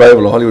Hollywood Beds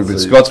Greyville or Hollywood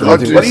Beds Scotsman, you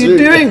think, what are you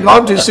doing?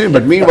 Gone too soon.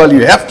 But meanwhile,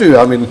 you have to.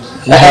 I mean,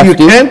 you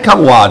can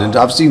come wide, and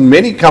I've seen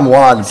many come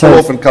wide, pull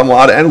off and come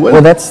wide and win.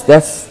 Well, that's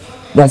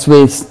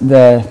where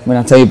when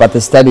I tell you about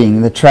the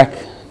studying, the track,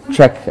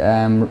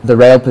 the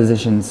rail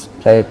positions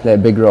play a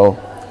big role.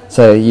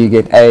 So you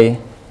get A,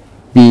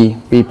 B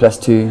plus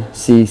 2,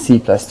 C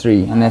plus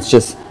 3, and that's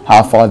just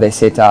how far they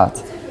set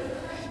out.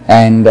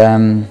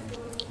 And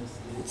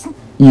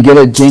you get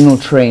a general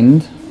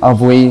trend of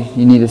where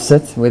you need to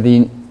sit,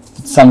 whether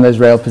some of those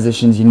rail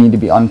positions you need to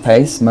be on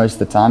pace most of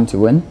the time to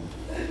win,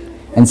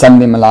 and some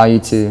of them allow you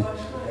to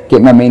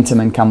get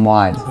momentum and come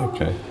wide.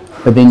 Okay.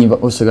 But then you're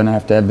also going to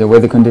have the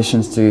weather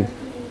conditions to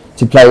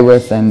play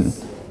with, and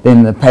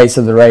then the pace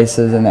of the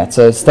races and that.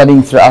 So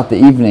studying throughout the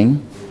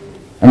evening,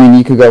 I mean,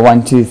 you could go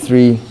 1, 2,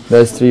 3,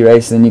 those 3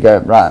 races, and you go,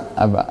 right,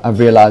 I've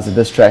realized that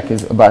this track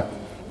is about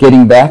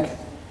getting back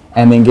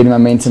and then getting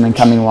momentum and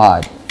coming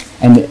wide.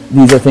 And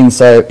these are things,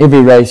 so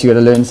every race you got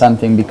to learn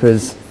something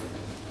because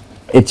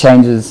it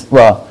changes,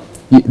 well,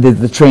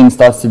 the trend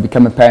starts to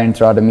become apparent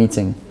throughout a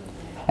meeting.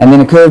 And then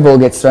a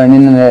curveball gets thrown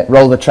in and they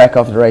roll the track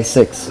after race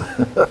 6.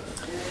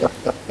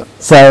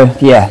 So,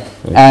 yeah,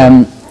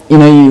 you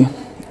know, you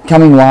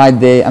coming wide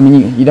there, I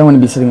mean, you don't want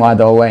to be sitting wide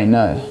the whole way,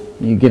 no.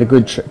 You get a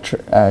good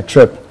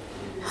trip,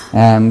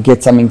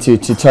 get something to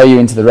tow you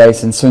into the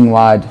race and swing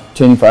wide,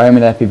 turning for home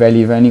at Happy Valley,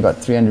 you've only got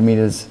 300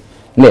 metres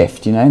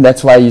left, you know.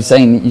 That's why you're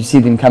saying you see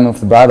them coming off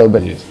the bridle,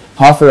 but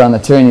halfway around the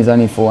turn is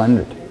only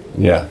 400.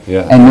 Yeah.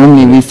 And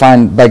normally we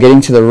find by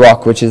getting to the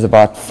rock, which is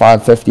about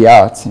 550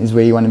 out, is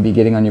where you want to be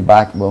getting on your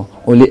bike, well,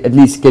 or at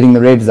least getting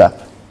the revs up.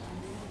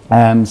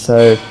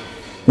 So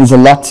there's a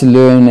lot to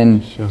learn,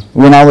 and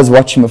when I was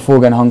watching before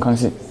going to Hong Kong, I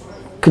said,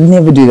 could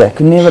never do that,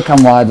 could never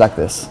come wide like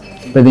this.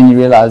 But then you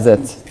realize that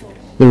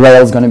the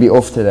rail's going to be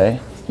off today,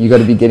 you got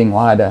to be getting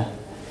wider,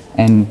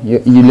 and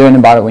you learn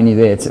about it when you're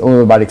there. It's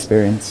all about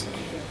experience.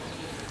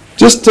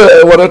 Just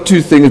one or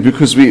two things,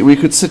 because we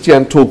could sit here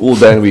and talk all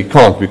day and we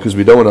can't, because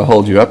we don't want to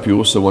hold you up. You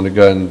also want to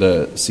go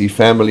and see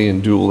family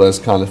and do all those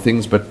kind of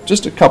things. But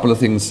just a couple of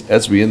things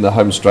as we're in the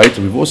home straight,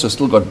 and we've also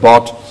still got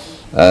Bart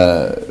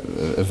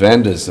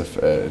Vanders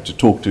to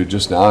talk to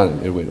just now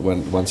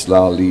once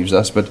Lyle leaves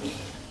us. But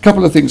a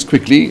couple of things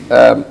quickly.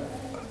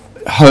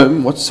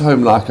 Home, what's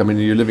home like? I mean,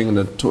 are you living in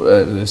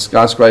a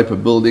skyscraper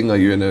building? Are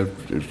you in a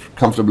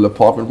comfortable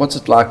apartment? What's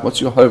it like? What's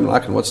your home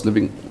like, and what's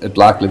it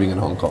like living in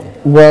Hong Kong?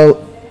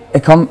 Well,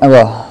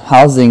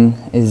 housing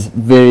is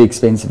very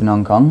expensive in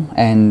Hong Kong,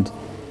 and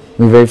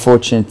we're very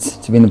fortunate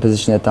to be in the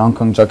position that the Hong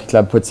Kong Jockey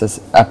Club puts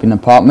us up in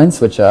apartments,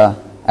 which are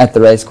at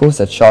the racecourse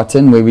at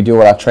Sharton, where we do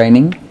all our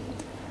training.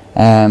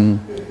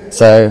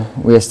 So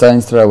we are starting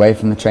to throw away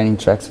from the training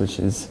tracks, which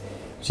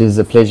is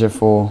a pleasure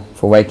for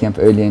waking up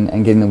early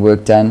and getting the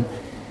work done.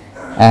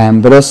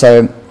 But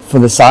also for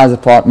the size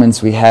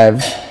apartments we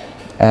have,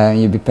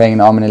 you'd be paying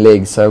an arm and a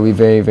leg, so we're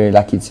very, very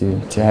lucky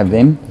to have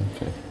them.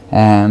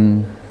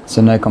 Okay.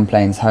 So no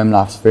complaints. Home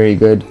life's very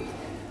good.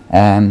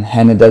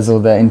 Hannah does all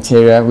the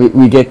interior.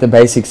 We get the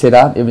basics set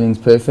out, everything's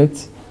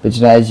perfect. But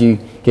you know, as you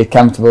get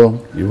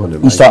comfortable,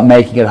 you start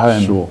making it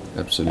home. Sure,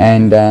 absolutely.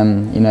 And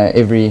you know,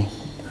 every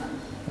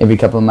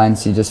couple of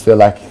months you just feel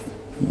like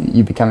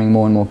you're becoming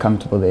more and more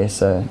comfortable there.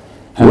 So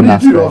what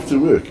do you do after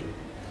work?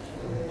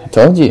 I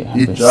told you.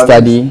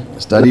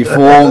 Study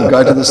form,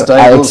 go to the stable,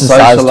 I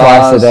exercise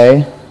twice a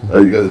day.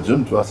 Oh, you go to the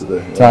gym twice a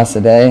day? Yeah. Twice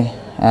a day.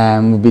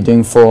 We'll be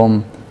doing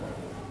form.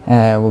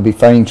 We'll be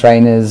phoning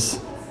trainers.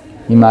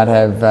 You might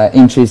have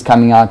entries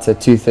coming out at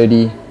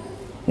 2:30.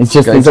 It's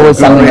just there's always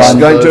something on.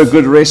 Going to a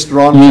good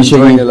restaurant.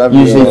 Usually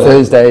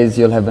Thursdays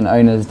you'll have an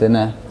owner's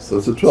dinner. So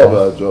it's a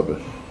 12-hour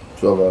job.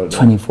 12 hours.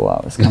 24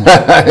 hours. Come on.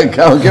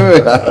 Come on, give me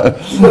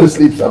Go to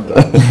sleep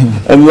sometime.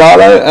 And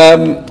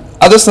Lyle,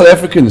 other South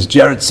Africans,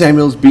 Jared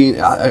Samuel's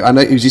been, I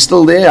know, is he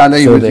still there? I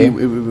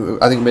know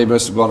I think maybe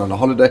must have gone on a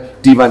holiday.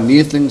 Divan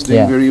Neertling's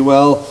doing very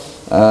well.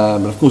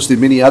 And of course, there are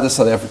many other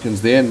South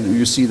Africans there, and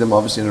you see them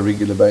obviously on a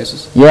regular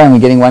basis. Yeah, and we're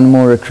getting one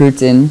more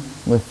recruit in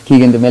with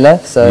Keegan de Miller.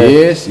 So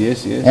yes.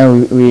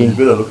 And You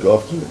better look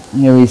after it.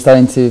 yeah, we're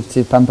starting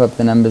to pump up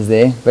the numbers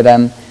there. But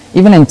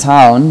even in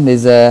town,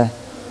 there's a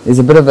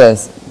bit of a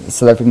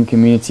South African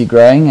community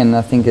growing, and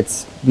I think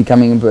it's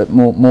becoming a bit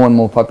more and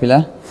more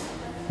popular.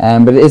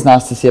 But it is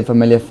nice to see a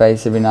familiar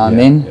face every now and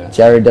then. Yeah.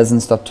 Jared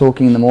doesn't stop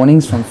talking in the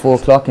mornings from 4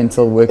 o'clock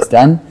until work's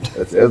done.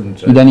 That hasn't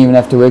changed. You don't even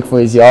have to work for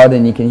his yard,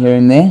 and you can hear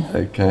him there.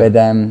 Okay.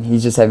 But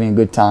he's just having a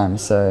good time,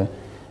 so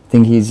I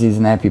think he's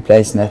in a happy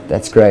place, and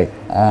that's great.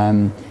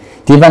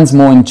 Divan's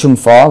more in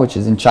Chungfa, which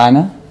is in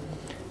China,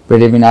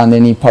 but every now and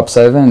then he pops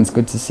over, and it's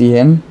good to see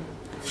him.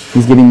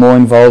 He's getting more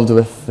involved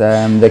with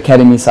the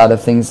academy side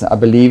of things, I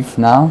believe,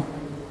 now,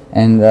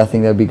 and I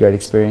think that'll be a great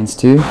experience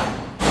too.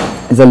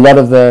 There's a lot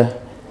of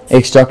the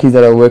ex-jockeys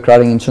that are work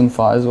riding in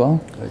Chungfa as well.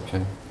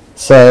 Okay.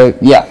 So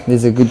yeah,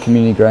 there's a good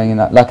community growing,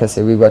 and like I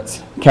said, we've got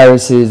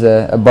Karis, who's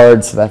a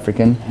borrowed South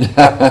African,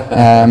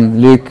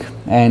 Luke,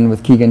 and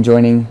with Keegan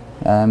joining,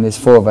 there's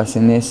 4 of us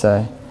in there,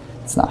 so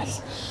it's nice.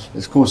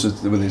 Of course,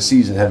 with the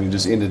season having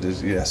just ended,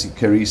 I see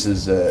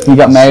Carice's... He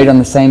got married on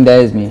the same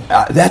day as me,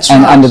 that's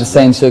and right. under the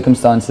same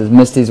circumstances.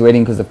 Missed his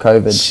wedding because of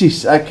COVID.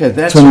 Jeez, okay,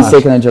 that's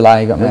 22nd right. of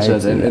July he got That's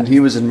married. right. And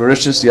he was in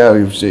Mauritius,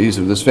 he's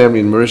with his family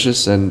in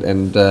Mauritius,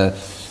 and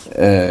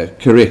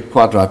correct,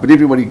 quite right. But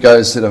everybody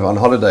goes sort of on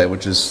holiday,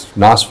 which is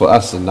nice for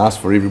us and nice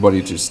for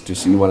everybody to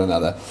see one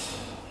another.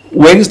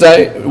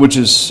 Wednesday, which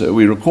is,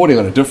 we're recording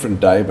on a different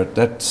day, but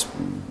that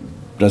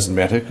doesn't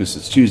matter because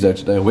it's Tuesday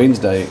today.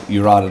 Wednesday,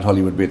 you ride at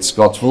Hollywood Bet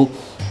Scottsville.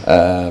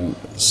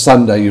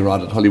 Sunday, you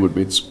ride at Hollywood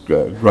Bet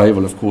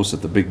Greyville, of course,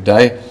 at the big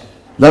day.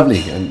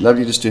 Lovely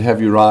just to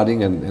have you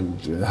riding, and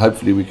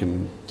hopefully we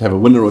can have a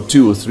winner or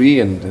 2 or 3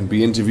 and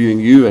be interviewing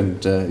you,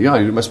 and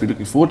you must be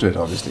looking forward to it,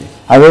 obviously.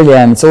 I really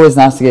am. It's always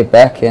nice to get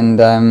back, and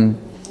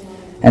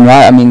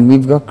right, I mean,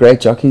 we've got great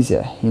jockeys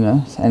here,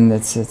 and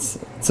it's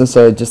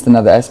also just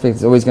another aspect.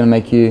 It's always going to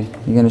make you're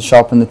going to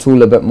sharpen the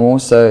tool a bit more,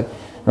 so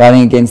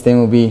riding against them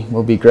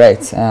will be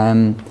great,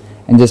 and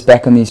just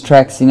back on these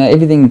tracks,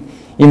 everything,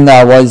 even though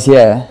I was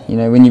here,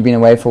 when you've been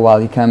away for a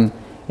while, you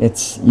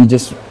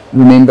just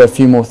remember a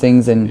few more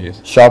things and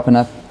sharpen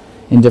up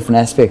in different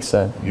aspects.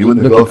 So You win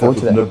the looking Gold forward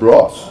Cup to with that.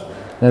 Nebraska.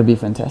 That'll be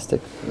fantastic.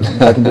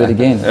 If I can do it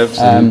again.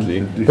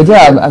 Absolutely. But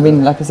yeah, I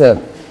mean, like I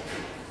said,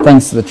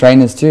 thanks to the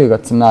trainers too.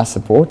 Got some nice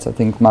support. I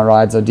think my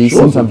rides are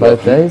decent on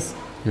both days.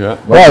 Yeah.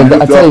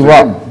 Well, I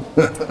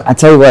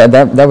tell you what,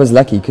 that was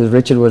lucky because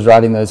Richard was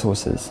riding those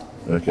horses,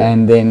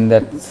 and then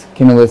that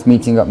Kenilworth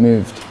meeting got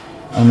moved,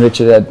 and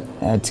Richard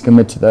had to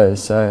commit to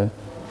those, so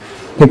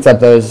picked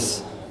up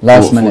those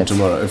last minute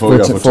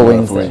for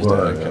Wednesday.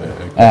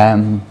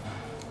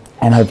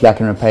 And hopefully I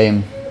can repay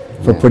him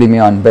for putting me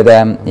on. But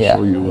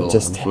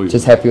just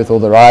happy with all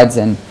the rides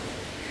and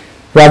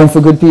riding for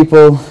good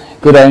people,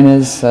 good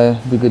owners. So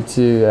it'll be good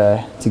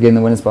to get in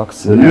the winners box.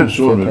 So you and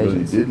Sean were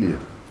really deadly.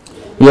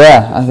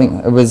 Yeah, I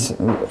think it was,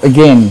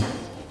 again,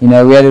 we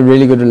had a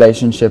really good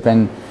relationship,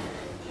 and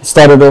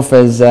started off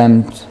as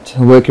a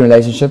working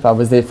relationship. I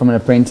was there from an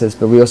apprentice,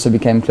 but we also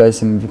became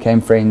close and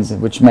became friends,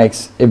 which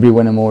makes every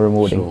winner more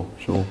rewarding.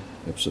 Sure,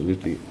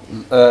 absolutely.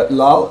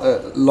 Lyle,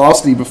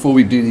 lastly, before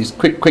we do these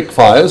quick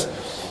fires,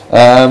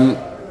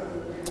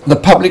 the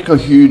public are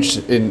huge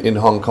in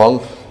Hong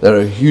Kong.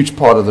 They're a huge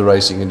part of the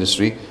racing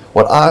industry.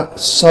 What I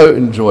so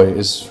enjoy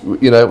is,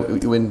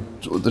 when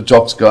the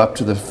jocks go up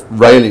to the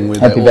railing where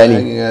they're all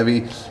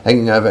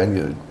hanging over,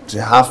 and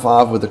you high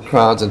five with the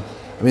crowds, and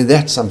I mean,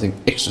 that's something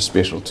extra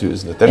special too,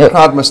 isn't it? That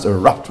crowd must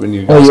erupt when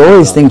you guys... Well, you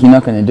always think you're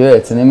not going to do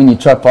it, and then when you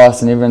trot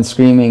past and everyone's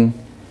screaming,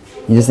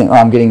 you just think,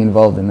 I'm getting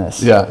involved in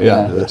this. Yeah.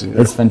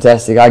 It's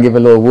fantastic. I give a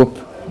little whoop,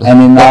 and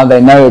then now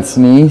they know it's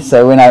me,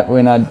 so when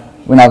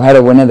I've had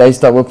a winner, they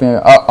start whooping,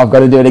 I've got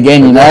to do it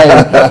again,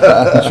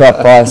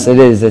 trot past,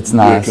 it's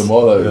nice.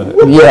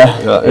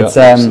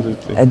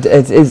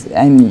 It is,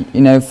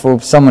 and for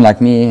someone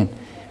like me,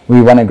 we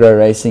want to grow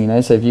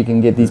racing, so if you can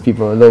get these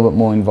people a little bit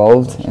more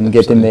involved and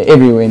get them there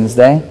every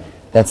Wednesday,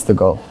 that's the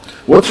goal.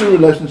 What's your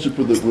relationship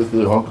with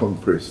the Hong Kong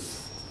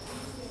press?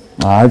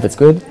 I hope it's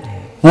good.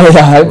 But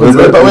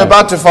we're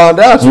about to find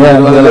out.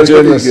 Well,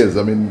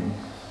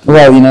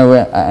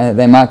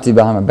 they might do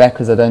behind my back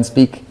because I don't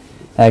speak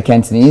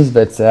Cantonese,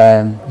 but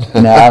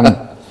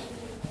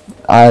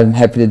I'm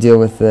happy to deal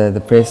with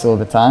the press all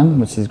the time,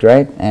 which is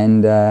great,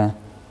 and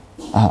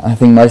I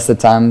think most of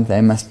the time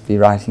they must be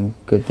writing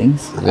good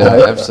things.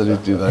 Yeah,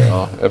 absolutely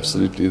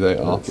they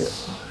are. Okay.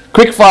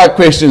 Quick fire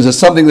questions is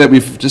something that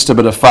we've just a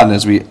bit of fun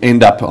as we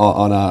end up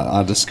on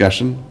our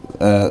discussion.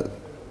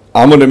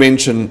 I'm going to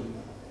mention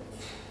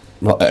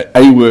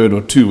a word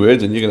or 2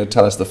 words, and you're going to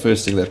tell us the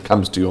first thing that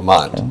comes to your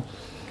mind.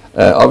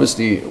 Okay.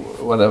 Obviously,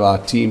 one of our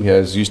team here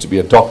used to be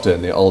a doctor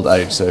in their old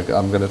age, so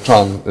I'm going to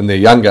try and, in their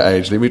younger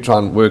age, let me try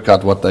and work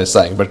out what they're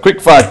saying. But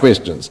quick fire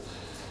questions.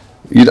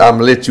 I'm going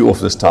to let you off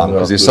this time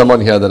because there's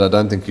someone here that I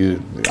don't think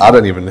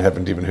haven't even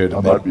heard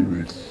of. I might be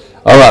rude.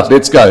 All right,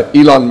 let's go.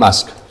 Elon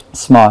Musk.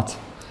 Smart.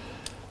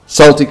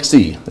 Celtic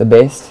Sea. The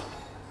best.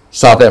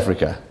 South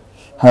Africa.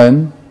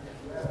 Home.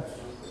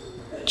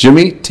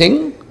 Jimmy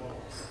Ting.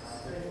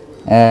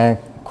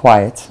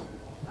 Quiet.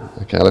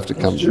 Okay, I'll have to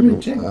come. Jimmy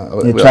Ting?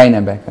 The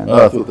trainer back then.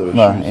 I thought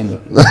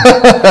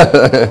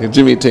that was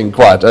Jimmy Ting,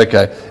 quiet.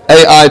 Okay.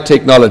 AI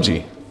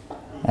technology.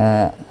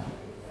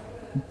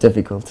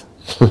 Difficult.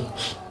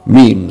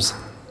 Memes.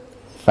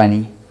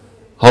 Funny.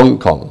 Hong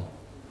Kong.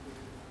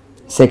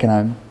 Second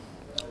home.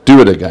 Do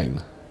it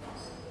again.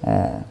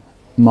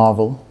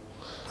 Marvel.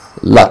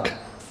 Luck.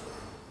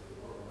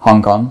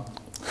 Hong Kong.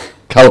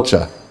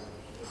 Culture.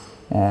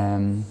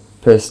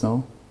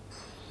 Personal.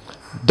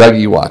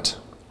 Dougie White.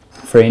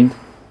 Friend.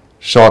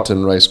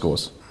 Sharton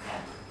Racecourse.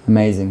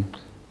 Amazing.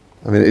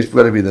 I mean, it's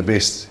got to be the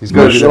best. He's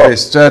got to be the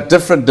best.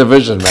 Different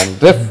division, man.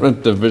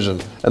 Different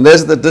division. And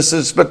there's the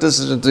split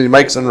decision to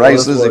make some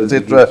races,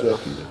 etc.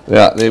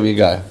 Yeah, there we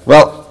go.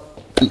 Well,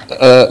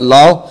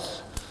 Lyle,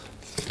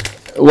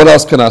 what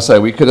else can I say?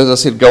 We could, as I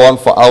said, go on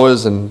for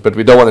hours, but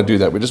we don't want to do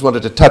that. We just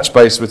wanted to touch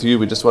base with you.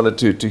 We just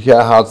wanted to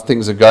hear how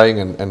things are going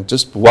and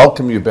just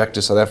welcome you back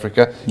to South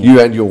Africa, you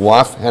and your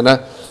wife,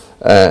 Hannah,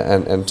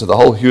 and to the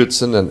whole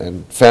Hewitson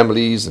and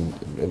families and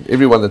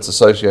everyone that's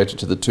associated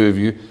to the two of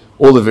you.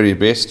 All the very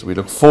best. We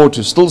look forward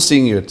to still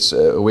seeing you at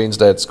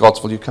Wednesday at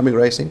Scottsville. You coming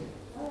racing?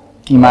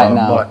 You might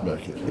now. Might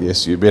make it.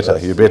 Yes, you better.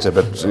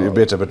 But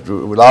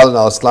Lyle and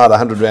I'll slide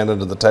 100 rand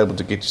under the table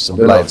to get you some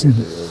blades.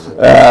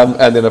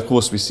 And then, of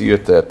course, we see you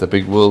at the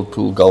big World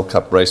Pool Gold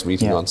Cup race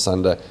meeting on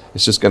Sunday.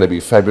 It's just going to be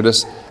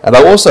fabulous. And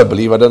I also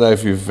believe, I don't know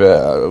if you've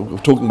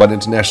talking about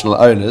international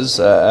owners.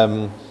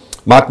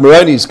 Mike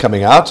Moroney's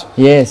coming out.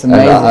 Yes,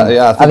 amazing.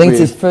 I think it's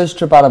his first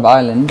trip out of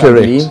Ireland.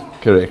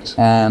 Correct.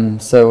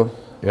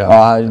 It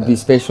would be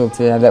special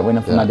to have that winner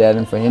for my dad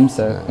and for him,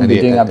 so we'll be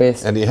doing our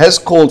best. And he has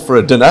called for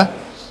a dinner,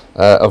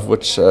 of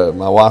which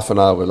my wife and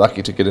I were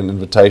lucky to get an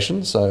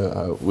invitation,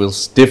 so we'll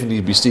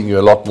definitely be seeing you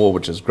a lot more,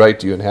 which is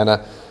great, you and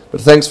Hannah.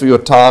 But thanks for your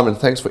time and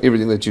thanks for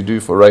everything that you do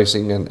for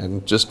racing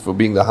and just for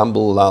being the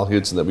humble Lyle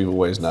Hewitson that we've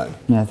always known.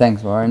 Yeah,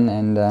 thanks, Warren,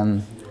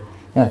 and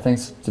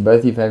thanks to both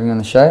of you for having me on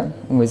the show.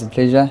 Always a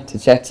pleasure to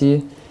chat to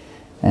you,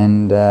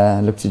 and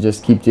look to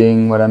just keep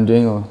doing what I'm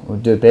doing or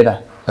do it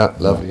better. Oh,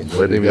 lovely.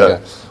 There we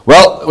go.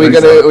 Well, we're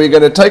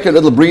going to take a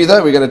little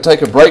breather. We're going to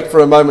take a break for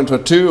a moment or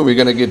two, and we're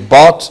going to get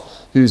Bart,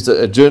 who's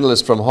a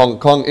journalist from Hong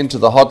Kong, into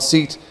the hot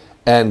seat,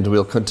 and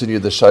we'll continue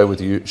the show with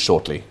you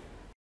shortly.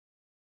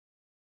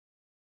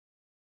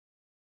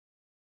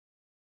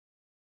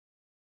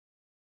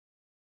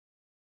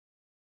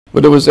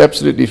 But it was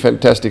absolutely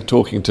fantastic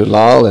talking to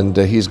Lyle, and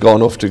he's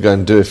gone off to go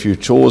and do a few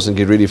chores and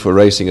get ready for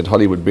racing at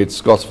Hollywood Bet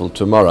Scottsville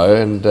tomorrow.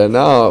 And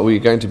now we're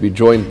going to be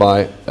joined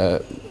by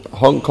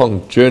Hong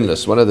Kong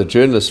journalist, one of the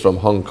journalists from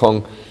Hong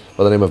Kong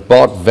by the name of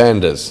Bart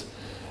Vanders.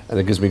 And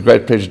it gives me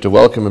great pleasure to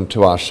welcome him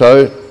to our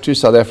show, to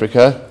South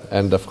Africa,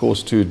 and of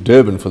course to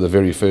Durban for the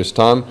very first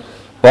time.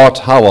 Bart,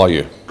 how are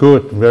you?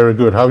 Good, very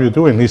good. How are you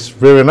doing? It's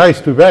very nice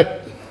to be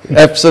back.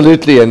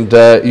 Absolutely, and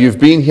you've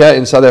been here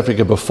in South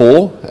Africa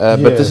before,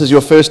 but this is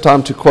your first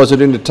time to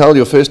KwaZulu-Natal,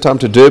 your first time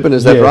to Durban,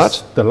 is that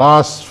right? The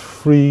last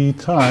 3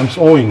 times,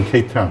 all in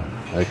Cape Town.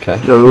 Okay.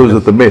 Yeah, it was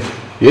at the Met.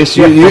 Yes,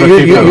 you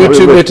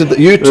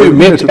two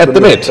met at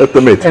the Met. At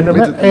the Met.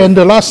 And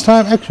the last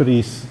time, actually,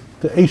 is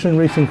the Asian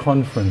Racing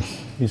Conference.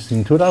 Is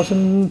in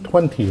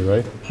 2020,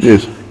 right?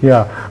 Yes.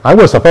 Yeah, I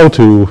was about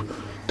to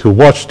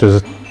watch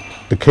the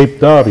Cape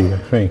Derby, I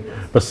think,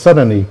 but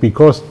suddenly,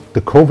 because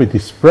the COVID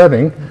is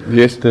spreading,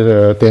 yes,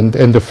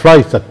 and the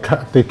flights,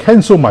 they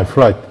cancel my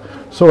flight,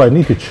 so I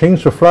need to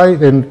change the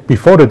flight, and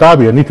before the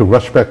Derby, I need to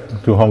rush back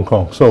to Hong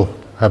Kong. So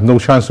I have no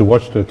chance to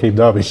watch the Cape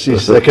Derby.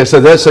 Okay,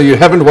 so you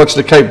haven't watched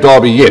the Cape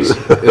Derby yet?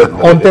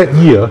 On that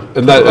year.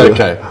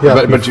 Okay.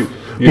 Yeah, but you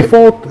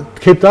before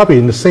Cape Derby,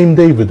 in the same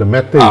day with the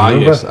Met Day.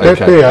 Yes, okay.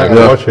 That day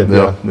I watched it.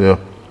 Yeah.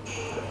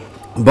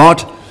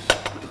 Bart,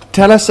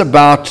 tell us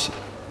about,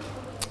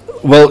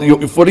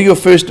 what are your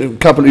first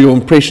couple of your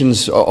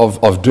impressions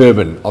of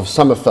Durban, of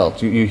Summerveld?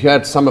 You here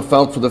at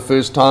Summerveld for the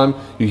first time,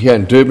 you're here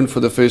in Durban for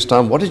the first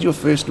time. What is your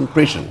first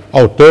impression?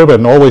 Oh,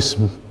 Durban always,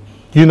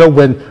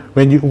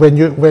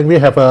 when we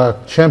have a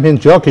champion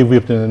jockey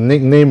with the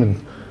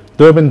nickname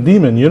Durban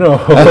Demon,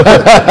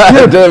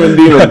 Durban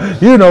Demon.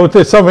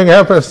 There's something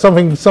happened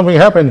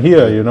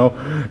here,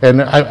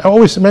 And I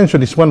always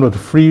mention it's one of the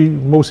 3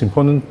 most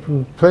important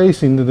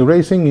places in the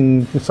racing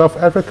in South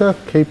Africa: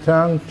 Cape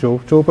Town,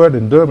 Joburg,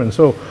 and Durban.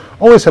 So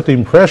always have the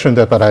impression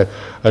that, but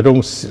I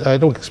don't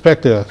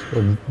expect a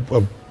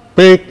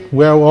big,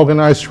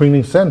 well-organized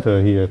training center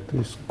here.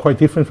 It's quite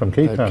different from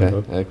Cape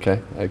Town.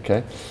 Okay.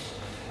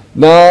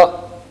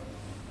 Now,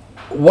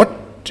 what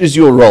is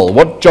your role?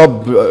 What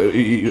job?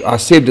 I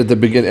said at the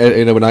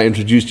beginning, when I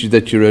introduced you,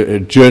 that you're a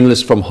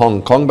journalist from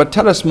Hong Kong. But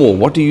tell us more.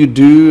 What do you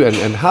do,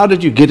 and how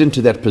did you get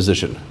into that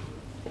position?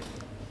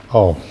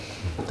 Oh,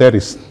 that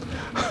is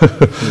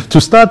to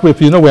start with.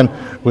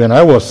 When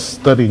I was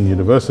studying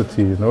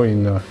university,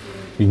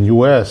 in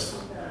US,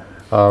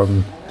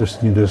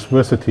 this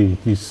university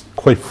is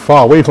quite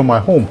far away from my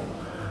home.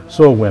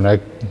 So when I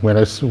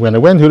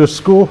went to the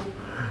school,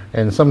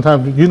 and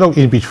sometimes, you know,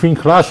 in between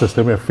classes,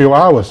 there were a few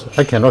hours,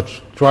 I cannot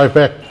drive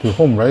back to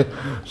home, right?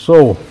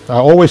 So I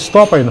always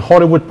stop in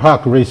Hollywood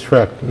Park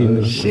racetrack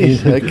in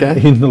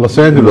Los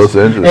Angeles.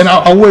 And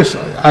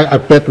I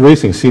bet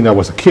racing since I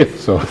was a kid.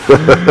 So,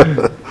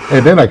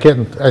 and then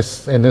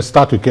and then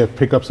start to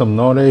pick up some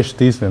knowledge,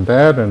 this and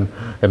that, and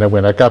then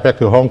when I got back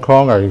to Hong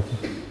Kong, I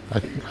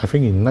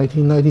think in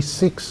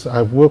 1996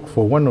 I worked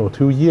for 1 or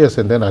 2 years,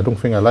 and then I don't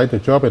think I liked the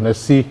job, and I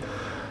see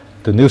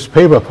the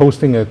newspaper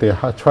posting that they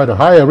try to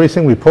hire a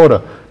racing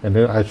reporter, and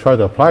then I try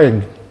to apply,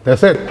 and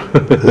that's it.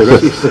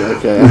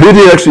 Okay. Who do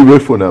you actually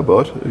work for now,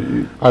 Bart?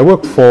 I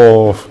work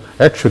for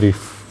actually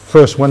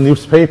first one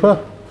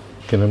newspaper.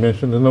 Can I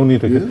mention? No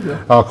need to.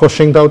 Called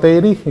Shingdao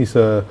Daily.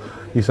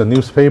 It's a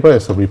newspaper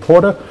as a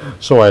reporter.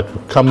 So I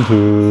come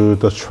to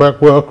the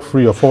track work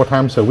 3 or 4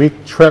 times a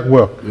week. Track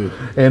work,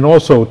 and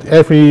also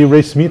every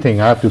race meeting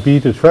I have to be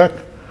to track.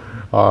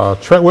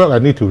 Track work I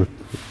need to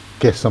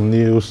get some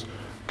news,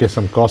 get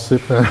some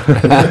gossip,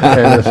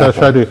 and so I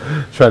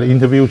try to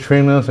interview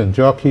trainers and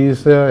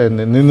jockeys there. And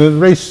in the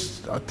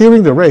race,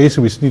 during the race,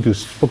 we need to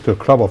speak to a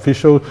club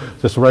official,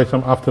 just write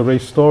some after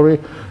race story.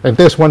 And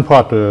there's one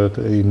part as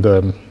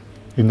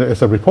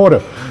a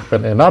reporter.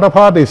 But another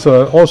part is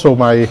also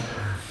my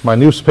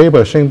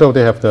newspaper, Shingdao.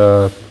 They have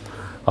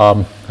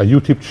a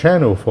YouTube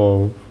channel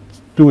for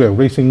doing a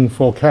racing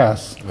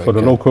forecast for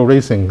the local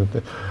racing.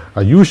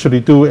 I usually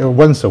do it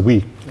once a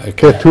week.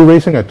 Okay. 2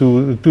 racing, I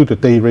do the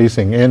day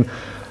racing, and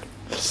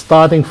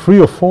starting 3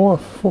 or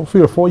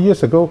 4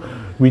 years ago,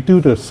 we do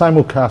the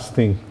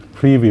simulcasting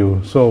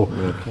preview. So,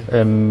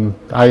 and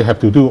I have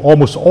to do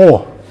almost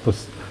all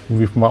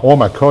with all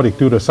my colleagues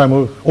do the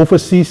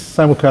overseas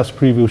simulcast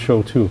preview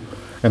show too,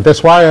 and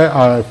that's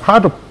why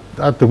part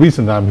of the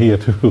reason I'm here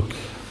too.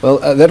 Well,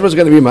 that was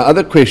going to be my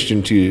other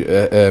question to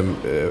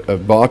you,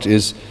 Bart.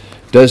 Is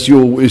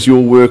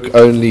your work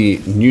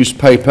only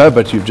newspaper?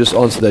 But you've just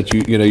answered that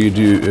you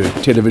do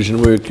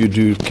television work, you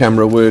do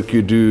camera work,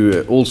 you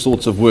do all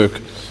sorts of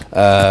work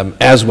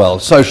as well.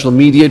 Social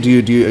media,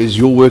 is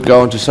your work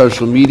go onto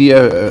social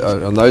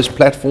media on those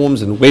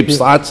platforms and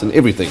websites and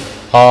everything?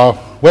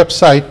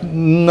 Website,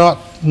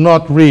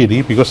 not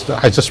really, because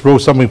I just wrote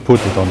something, put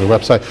it on the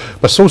website.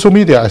 But social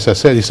media, as I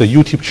said, is a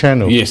YouTube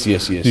channel. Yes.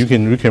 You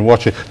can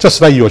watch it,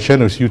 just like your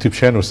channel is YouTube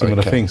channel,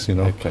 similar things, you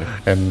know. Okay.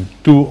 And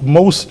do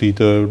mostly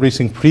the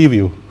racing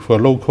preview for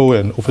local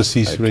and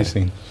overseas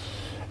racing.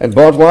 And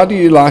Bart, why do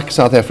you like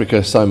South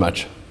Africa so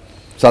much?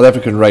 South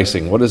African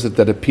racing, what is it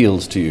that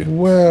appeals to you?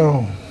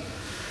 Well,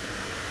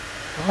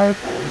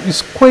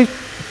 it's quite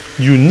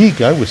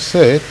unique, I would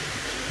say.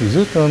 Is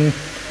it?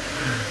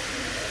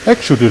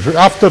 Actually,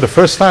 after the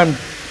first time,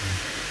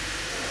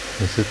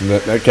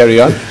 carry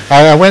on.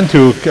 I went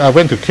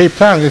to Cape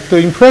Town.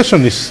 The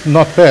impression is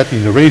not bad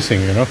in the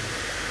racing, you know,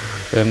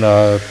 and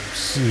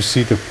you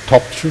see the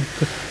top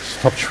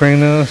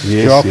trainers,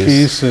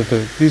 jockeys.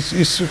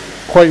 It's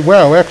quite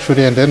well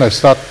actually. And then I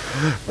start,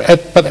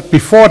 but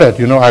before that,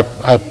 you know,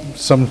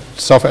 some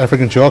South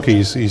African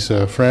jockeys. He's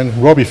a friend.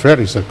 Robbie Fred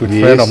is a good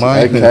friend of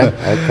mine.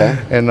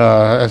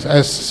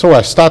 And so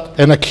I start,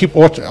 and I keep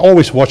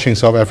always watching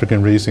South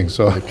African racing.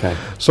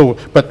 So,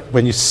 but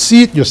when you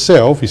see it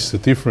yourself, it's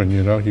different.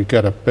 You know, you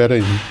get a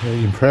better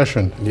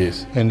impression.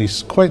 Yes. And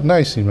it's quite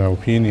nice in my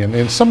opinion.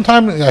 And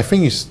sometimes I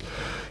think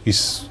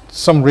it's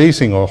some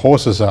racing or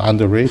horses are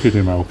underrated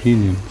in my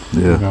opinion.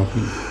 Yeah.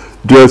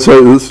 Yeah.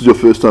 So this is your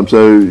first time. So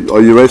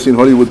are you racing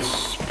Hollywood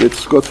at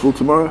Scottsville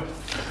tomorrow?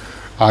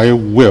 I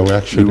will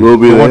actually. You will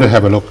be. I want to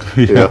have a look.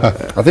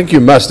 I think you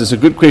must. It's a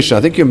good question.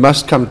 I think you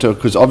must come to,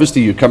 because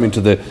obviously you're coming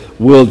to the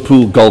World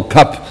Pool Gold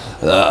Cup,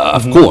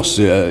 of course,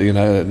 you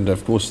know, and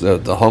of course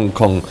the Hong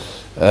Kong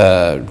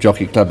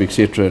Jockey Club,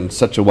 etc. And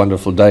such a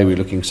wonderful day. We're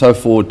looking so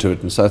forward to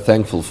it and so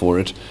thankful for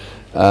it.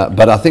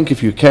 But I think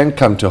if you can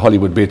come to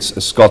Hollywood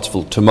Bets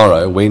Scottsville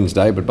tomorrow,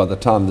 Wednesday, but by the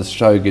time this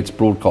show gets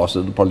broadcast,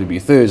 it'll probably be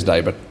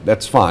Thursday. But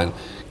that's fine.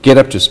 Get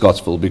up to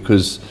Scottsville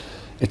because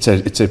it's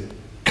a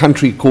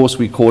country course,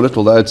 we call it,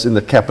 although it's in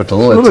the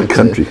capital. It's not a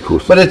country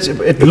course. But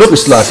it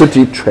looks like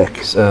city track.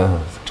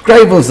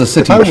 Greyville's the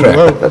city track.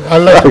 I'd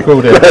like to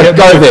go there.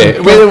 Go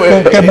there.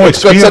 Get more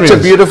it's got such a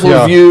beautiful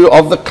view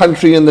of the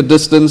country in the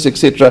distance,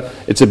 etc.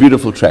 It's a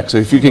beautiful track. So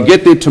if you can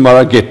get there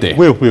tomorrow, get there.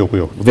 We'll.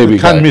 There we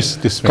Can't miss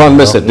this. Can't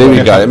miss it. There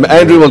we go.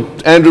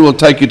 Andrew will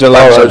take you to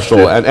lunch, I'm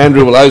sure, and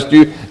Andrew will host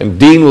you, and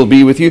Dean will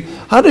be with you.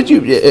 How did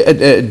you,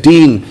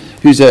 Dean,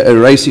 who's a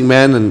racing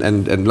man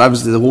and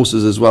loves the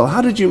horses as well,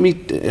 how did you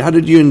meet? How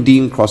did you and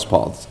Dean cross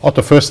paths?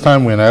 The first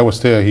time when I was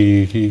there,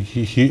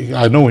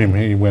 I know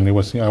him when I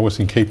was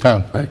in Cape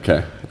Town.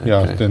 Okay.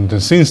 Yeah. Then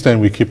since then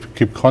we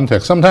keep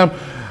contact. Sometimes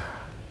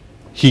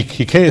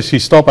he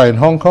stopped by in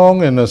Hong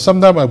Kong, and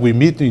sometimes we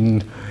meet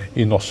in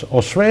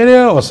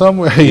Australia or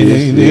somewhere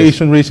in the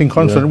Asian Racing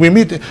Conference. We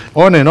meet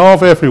on and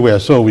off everywhere,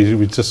 so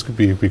we just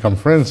become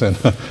friends, and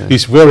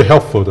he's very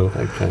helpful though.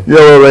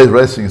 Yeah, well,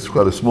 racing is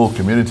quite a small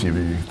community if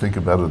you think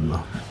about it.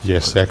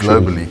 Yes,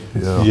 actually.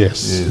 Globally.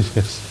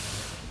 Yes.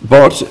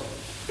 Bart,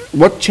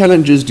 what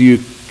challenges do you,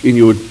 in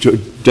your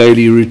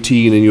daily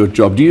routine in your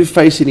job, do you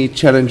face any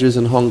challenges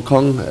in Hong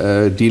Kong,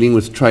 dealing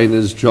with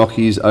trainers,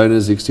 jockeys,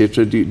 owners,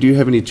 etc.? Do you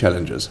have any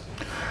challenges?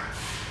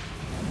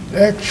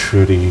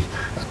 Actually,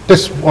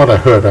 that's what I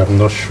heard. I'm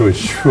not sure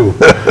it's true.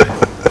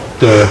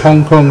 The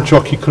Hong Kong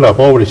Jockey Club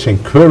always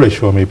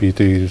encourage, or maybe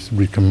the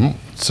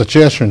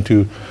suggestion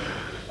to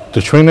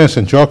the trainers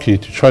and jockey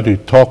to try to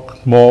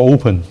talk more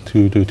open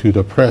to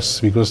the press,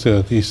 because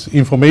this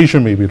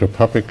information maybe the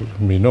public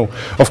may know.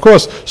 Of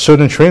course,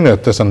 certain trainer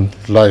doesn't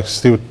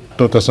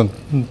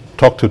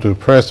talk to the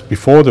press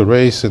before the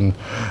race,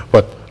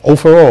 but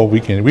overall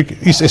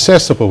it's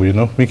accessible. You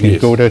know, we can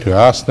go there to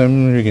ask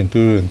them. We can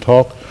do and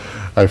talk.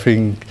 I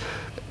think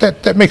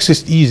that makes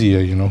it easier.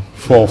 You know,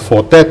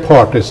 for that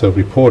part as a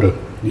reporter.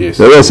 Yes.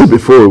 Now, as I said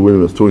before when I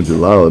was talking to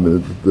Lyle, I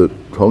mean, that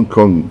Hong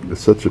Kong is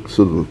such a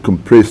sort of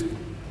compressed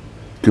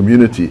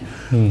community,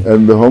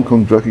 and the Hong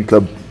Kong Jockey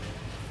Club,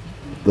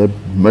 they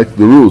make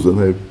the rules and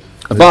they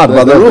abide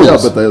by the rules. Yeah,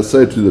 but they'll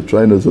say to the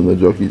trainers and the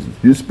jockeys,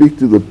 you speak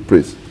to the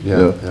press.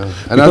 Yeah.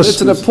 And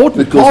it's an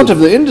important part of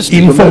the industry.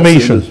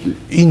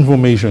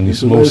 Information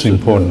is most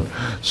important.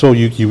 So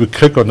you will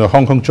click on the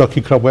Hong Kong Jockey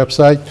Club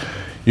website.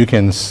 You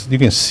can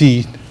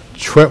see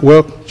track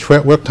work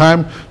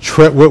time,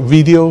 track work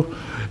video,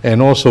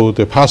 and also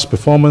the past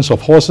performance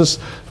of horses,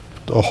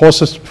 the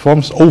horses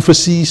performance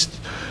overseas.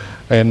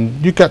 And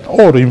you get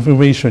all the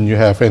information you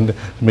have, and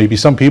maybe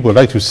some people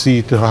like to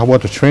see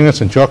what the trainers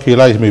and jockey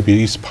like,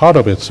 maybe it's part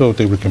of it, so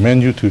they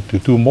recommend you to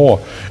do more.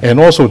 And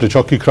also the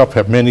Jockey Club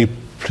have many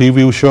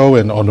preview show,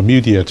 and on the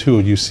media too,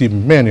 you see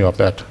many of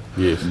that.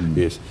 Yes,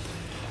 yes.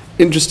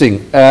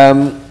 Interesting.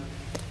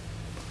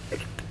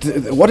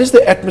 What is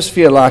the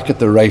atmosphere like at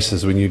the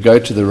races when you go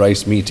to the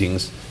race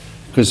meetings?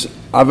 Because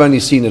I've only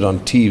seen it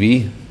on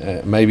TV.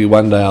 Maybe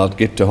one day I'll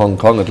get to Hong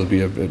Kong. It'll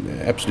be an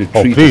absolute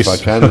treat if I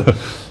can.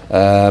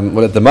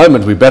 Well, at the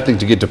moment we're battling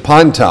to get to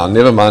Pinetown,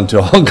 never mind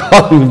to Hong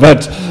Kong.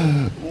 But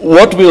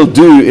what we'll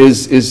do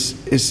is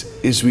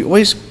we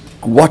always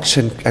watch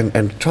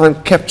and try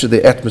and capture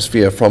the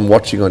atmosphere from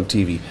watching on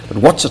TV. But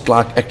what's it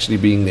like actually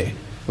being there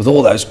with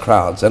all those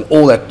crowds and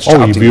all that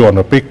shouting? Oh, if you're on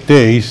a big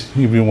days,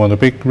 if you want a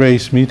big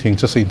race meeting,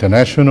 just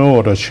international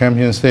or the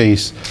Champions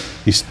Days,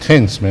 it's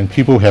tense, man.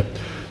 People have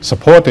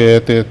support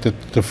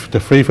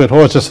the favorite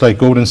horse, just like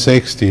Golden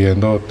 60,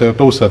 and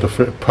those are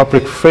the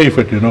public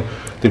favorite, you know.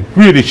 They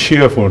really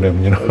cheer for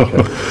them, you know.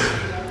 Okay.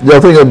 Yeah, I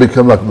think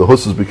the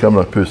horses become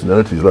like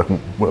personalities. Like, I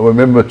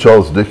remember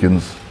Charles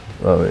Dickens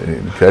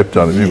in Cape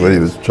Town, everybody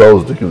was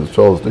Charles Dickens.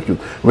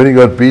 When he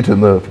got beaten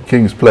the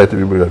King's Plate,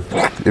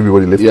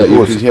 everybody left the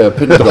horse.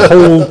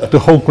 The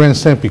whole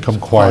grandstand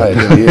become quiet.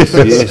 Yes,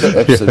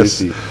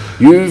 absolutely. Yes.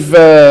 You've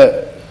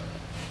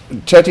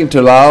chatting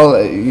to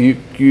Lyle,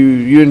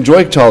 you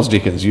enjoy Charles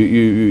Dickens.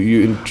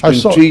 You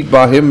intrigued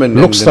by him, and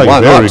looks like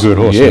a very good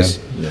horse. Yes,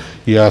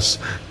 yes.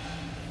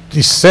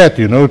 It's sad,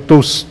 you know,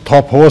 those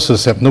top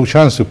horses have no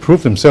chance to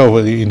prove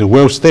themselves in the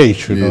world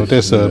stage. You know,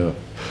 there's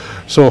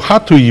so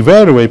hard to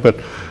evaluate.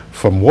 But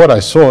from what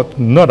I saw, at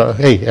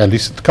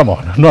least come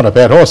on, not a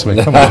bad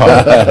horseman. Come on,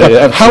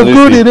 how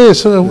good it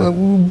is.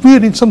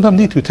 Really, sometimes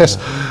need to test.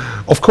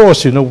 Of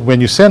course, you know,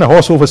 when you send a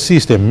horse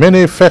overseas, there are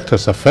many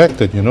factors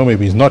affected. You know,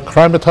 maybe it's not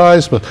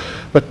climatized,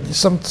 but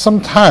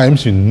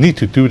sometimes you need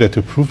to do that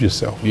to prove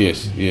yourself.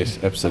 Yes,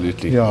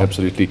 absolutely, yeah.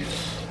 Absolutely.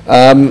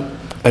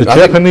 The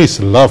Japanese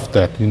love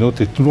that. You know,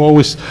 they do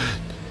always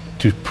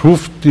to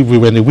prove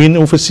when they win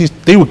overseas,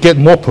 they will get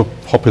more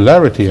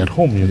popularity at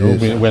home. You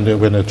know, when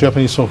the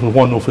Japanese horse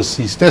won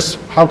overseas, that's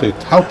how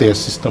their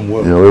system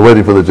works. Yeah, we're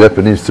waiting for the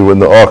Japanese to win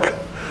the Arc.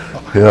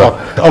 Yeah.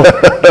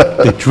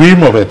 They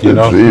dream of it, you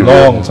know,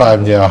 long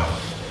time, yeah.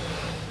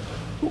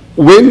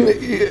 When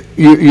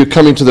you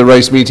come into the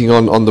race meeting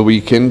on the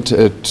weekend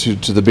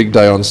to the big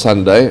day on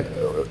Sunday,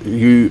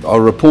 you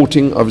are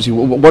reporting, obviously,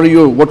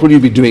 what will you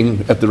be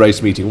doing at the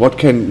race meeting? What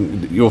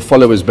can your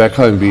followers back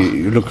home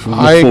look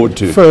forward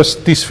to?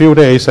 First, these few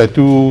days, I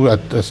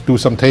do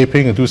some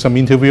taping and do some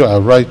interview. I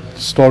write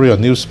story on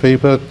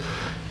newspaper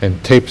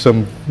and tape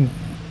some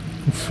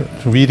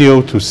video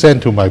to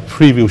send to my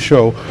preview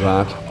show.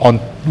 Right.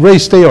 On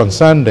race day on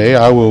Sunday,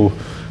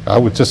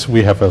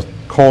 we have a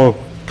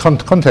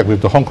contact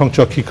with the Hong Kong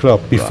Jockey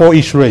Club before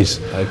each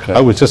race. Okay. I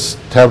would just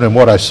tell them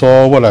what I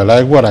saw, what I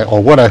like, what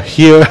I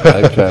hear,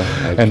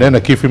 and then I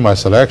give you my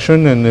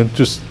selection, and then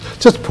just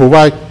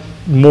provide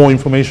more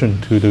information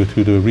to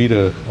the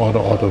reader or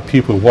the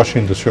people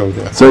watching the show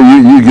there. So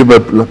you give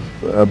up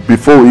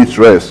before each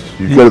race,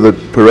 you go to the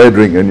parade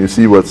ring and you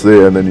see what's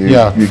there, and then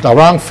you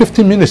around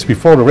 15 minutes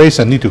before the race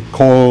I need to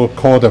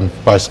call them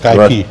by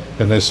Skype,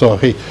 and they saw,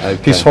 hey,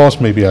 this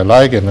horse maybe I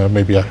like, and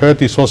maybe I heard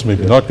this horse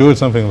maybe not good,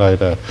 something like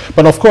that.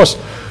 But of course,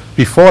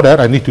 before that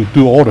I need to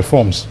do all the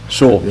forms.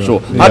 Sure.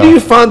 How do you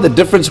find the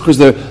difference, because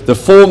the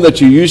form that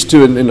you're used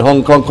to in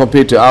Hong Kong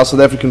compared to our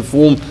South African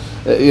form,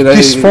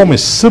 this form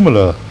is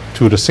similar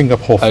to the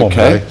Singapore form,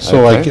 right?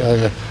 So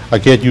I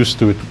get used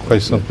to it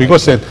quite some,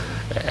 because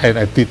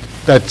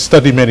I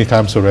studied many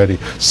times already.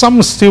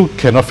 Some still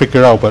cannot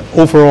figure out, but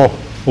overall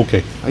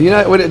okay. You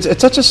know,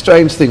 it's such a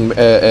strange thing,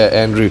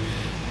 Andrew.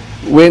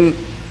 When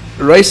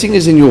racing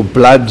is in your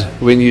blood,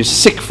 when you're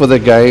sick for the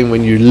game,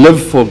 when you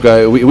live for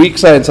go. We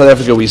say in South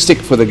Africa we're sick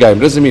for the game.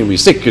 It doesn't mean we're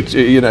sick.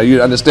 You know,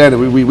 you understand.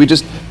 We're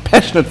just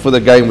passionate for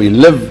the game. We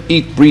live,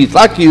 eat, breathe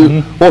like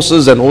you,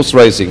 horses and horse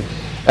racing.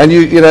 And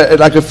you know,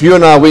 like if you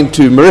and I went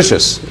to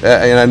Mauritius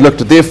and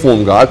looked at their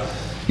form guide,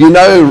 you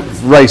know,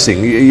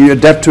 racing, you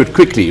adapt to it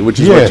quickly, which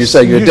is what you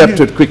say. You adapt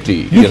to it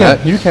quickly.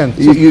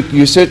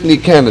 You certainly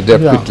can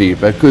adapt quickly,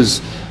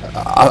 because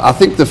I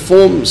think the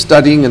form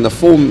studying and the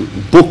form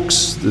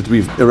books that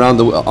we've around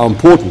the world are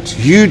important,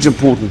 huge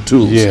important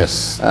tools.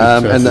 Yes.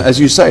 And as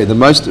you say, the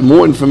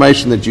more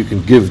information that you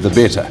can give, the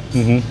better.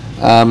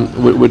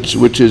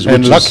 Which is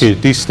lucky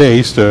these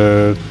days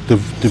the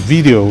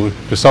video,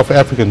 the South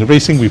African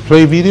racing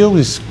replay video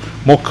is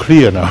more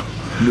clear now.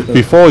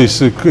 Before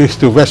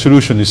the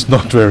resolution is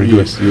not very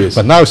good. Yes.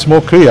 But now it's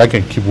more clear. I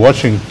can keep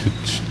watching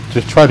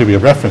to try to be a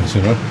reference,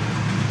 you know.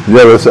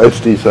 Yeah, it's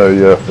HD, so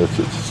yeah,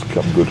 it's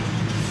come good.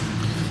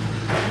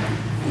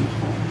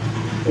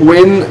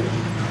 When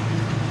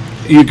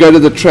you go to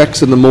the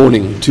tracks in the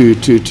morning to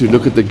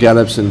look at the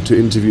gallops and to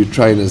interview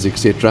trainers,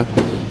 etc.,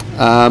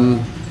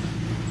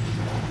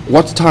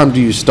 what time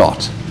do you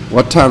start?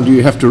 What time do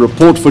you have to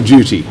report for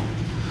duty?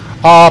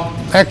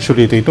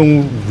 Actually, they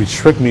don't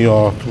restrict me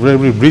or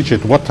really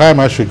rigid what time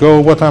I should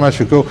go,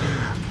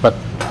 but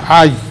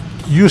I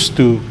used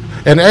to,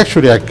 and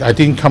actually I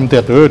didn't come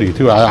that early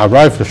too. I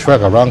arrived at the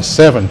track around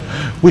 7,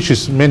 which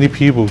is many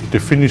people,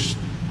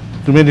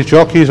 many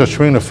jockeys or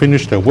trainers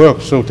finish their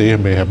work, so they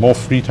may have more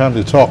free time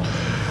to talk.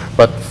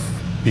 But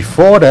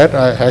before that,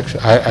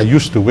 I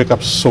used to wake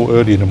up so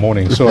early in the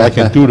morning, so I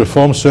can do the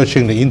form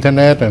searching the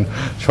internet and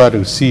try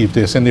to see if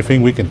there's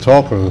anything we can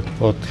talk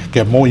or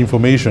get more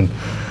information.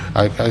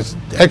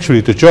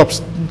 Actually, the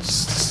jobs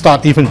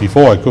start even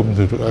before I come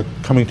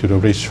coming to the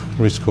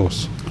race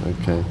course.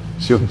 Okay,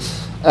 sure.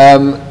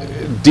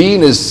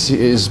 Dean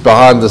is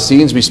behind the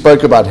scenes. We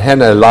spoke about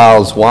Hannah,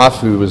 Lyle's wife,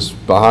 who was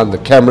behind the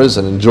cameras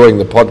and enjoying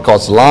the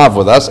podcast live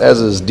with us,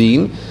 as is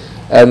Dean.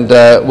 And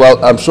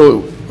well, I'm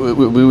sure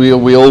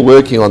we're all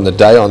working on the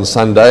day on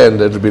Sunday,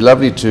 and it would be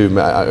lovely to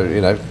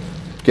you know,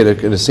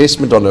 get an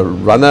assessment on a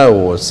runner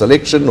or a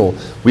selection, or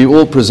we're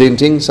all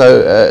presenting,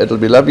 so it'll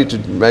be lovely to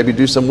maybe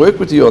do some work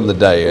with you on the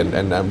day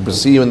and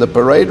see you in the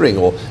parade ring,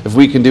 or if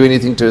we can do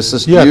anything to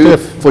assist you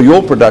for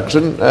your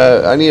production,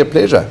 only a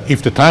pleasure.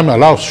 If the time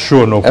allows,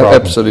 sure, no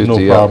problem.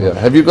 Absolutely, no problem.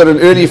 Have you got an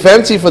early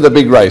fancy for the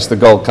big race, the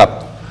Gold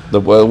Cup, the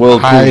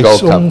World Pool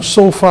Gold Cup?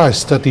 So far I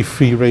study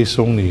free race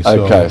only.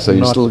 Okay, so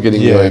you're still getting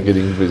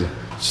busy.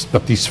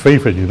 But his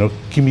favorite, you know,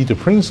 Give Me the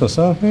Prince or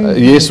something.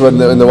 Yes, when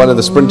the one of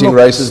the sprinting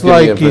races,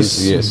 like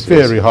it's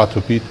very hard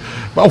to beat.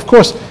 But of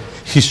course,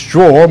 his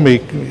draw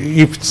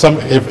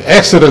if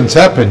accidents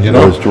happen, you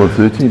know. It's draw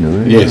 13,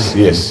 right?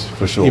 Yes,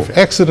 for sure. If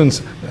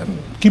accidents,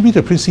 Give Me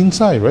the Prince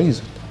inside, right? Is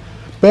it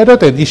better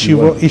than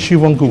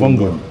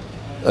Ishiwangu?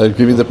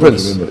 Give Me the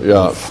Prince.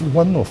 Yeah.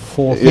 1 or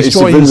 4. His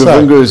draw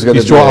inside.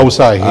 His draw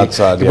outside.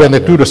 Yeah, when they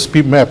do the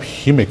speed map,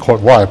 he may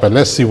caught wide. But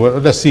let's see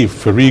if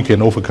Ferrari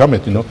can overcome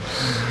it, you know.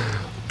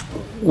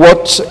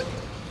 What,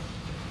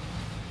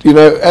 you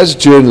know, as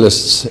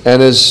journalists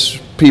and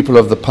as people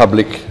of the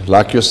public,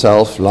 like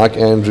yourself, like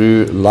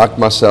Andrew, like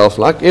myself,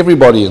 like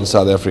everybody in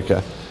South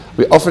Africa,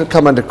 we often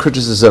come under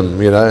criticism,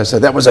 you know, say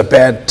that was a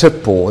bad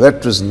tip, or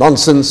that was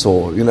nonsense,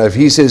 or, you know, if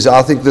he says,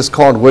 I think this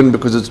can't win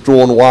because it's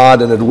drawn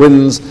wide and it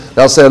wins,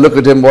 they'll say, look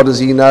at him, what does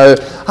he know?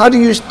 How do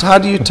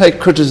you take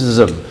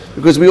criticism?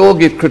 Because we all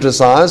get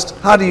criticized.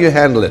 How do you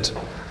handle it?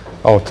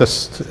 Oh,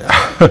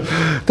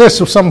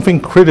 there's something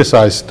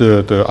criticized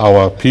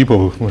our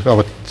people,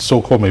 our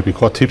so-called maybe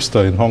called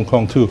tipster in Hong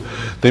Kong too.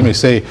 They may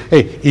say,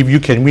 hey, if you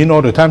can win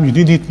all the time, you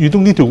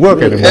don't need to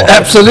work anymore.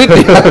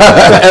 Absolutely.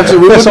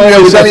 Absolutely.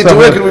 We don't need to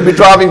work and we'd be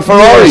driving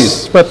Ferraris.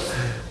 Yes, but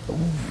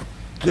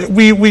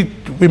we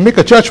make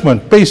a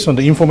judgment based on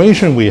the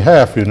information we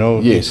have, you know.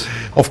 Yes.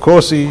 Of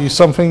course,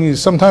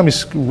 sometimes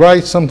it's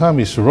right, sometimes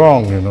it's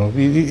wrong, you know.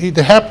 It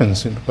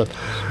happens, you know,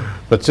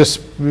 but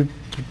just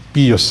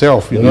be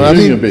yourself, you know.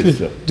 Doing your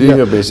best. Doing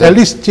your best. At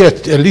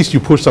least you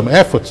put some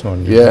efforts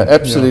on. Yeah,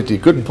 absolutely.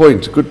 Yeah. Good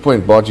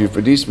point, Bart.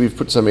 We've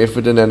put some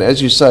effort in, and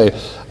as you say,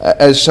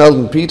 as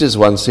Sheldon Peters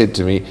once said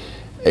to me,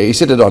 he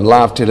said it on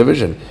live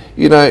television.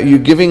 You know, you're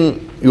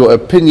giving your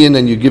opinion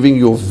and you're giving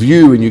your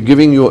view and you're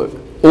giving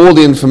all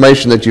the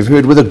information that you've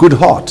heard with a good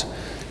heart.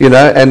 You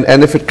know,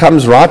 and if it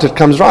comes right, it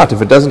comes right.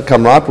 If it doesn't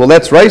come right, well,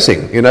 that's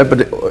racing, you know,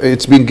 but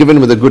it's been given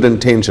with a good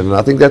intention, and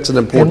I think that's an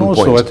important point.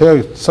 And also, I tell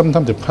you,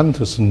 sometimes the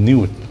punters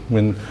knew it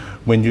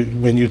when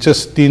you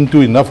just didn't do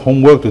enough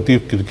homework to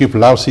give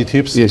lousy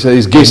tips. Yeah, so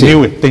he's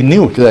guessing. They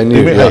knew it.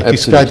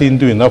 This guy didn't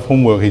do enough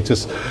homework. He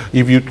just,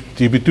 if you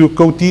do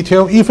go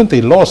detail, even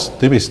they lost,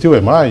 they will still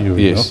admire you.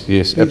 Yes, you know?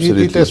 yes,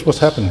 absolutely. That's what's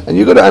happening. And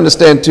you've got to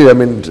understand too. I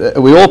mean,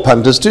 we're all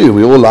punters too.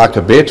 We all like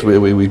a bet.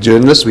 We're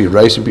journalists. We're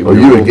racing people. Are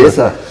you a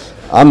guesser?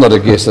 I'm not a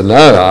guesser,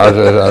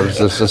 no.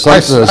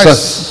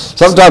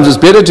 Sometimes it's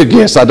better to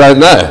guess, I don't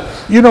know.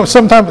 You know,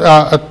 sometimes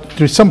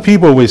some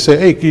people will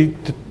say, hey,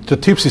 the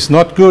tips is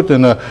not good,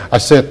 and I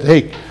said,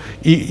 hey,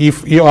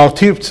 if our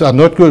tips are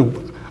not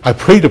good, I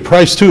pay the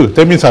price too.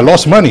 That means I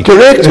lost money.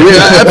 Correct.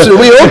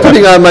 Absolutely. We're all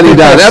putting our money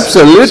down. Yes.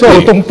 Absolutely.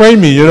 So don't blame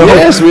me. You know.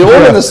 Yes, we're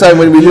all in the same.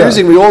 When we're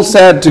losing, we're all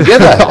sad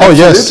together. Oh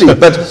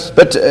absolutely. yes.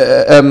 But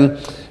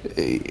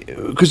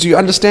because you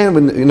understand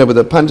when with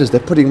the punters, they're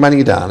putting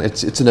money down.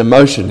 It's an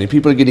emotion.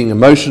 People are getting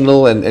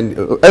emotional,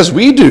 and as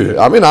we do.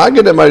 I mean, I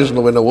get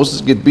emotional when the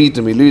horses get beat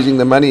and we're losing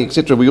the money,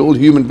 etc. We're all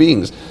human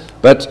beings.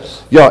 But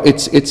yeah,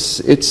 it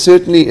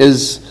certainly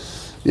is.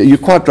 You're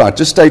quite right.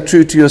 Just stay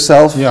true to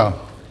yourself. Yeah.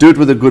 Do it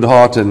with a good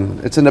heart, and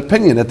it's an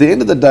opinion. At the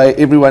end of the day,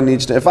 everyone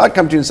needs to. If I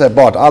come to you and say,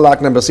 Bart, I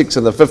like number 6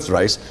 in the 5th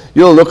race,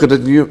 you'll look at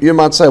it and you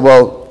might say,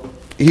 well,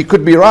 he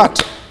could be right.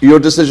 Your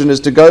decision is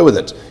to go with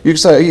it. You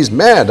say, he's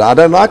mad, I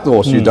don't like the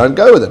horse. You don't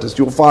go with it. It's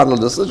your final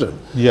decision.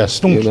 Yes,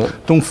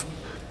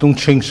 don't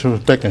change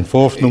back and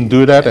forth. Don't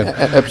do that.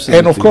 Absolutely.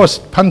 And of course,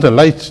 punter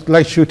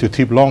likes you to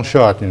tip long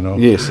shot.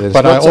 Yes, it's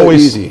but not so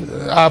easy.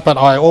 But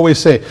I always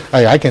say,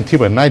 hey, I can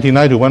tip a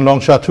 99 to 1 long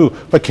shot too.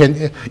 But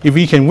if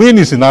we can win,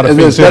 it's another thing.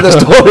 There's another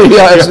story.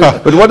 Yeah.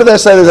 But what do they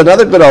say? There's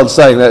another good old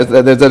saying.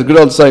 There's a good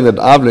old saying that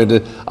I've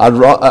learned.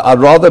 I'd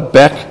rather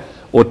back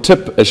or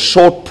tip a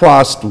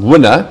short-priced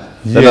winner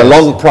than a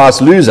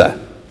long-priced loser.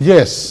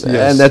 Yes.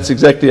 And that's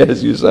exactly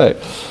as you say.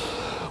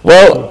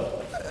 Well,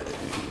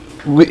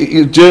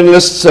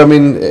 journalists, I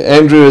mean,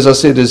 Andrew, as I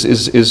said,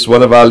 is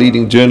one of our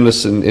leading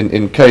journalists in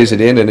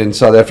KZN, and in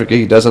South Africa.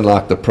 He doesn't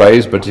like the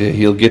praise, but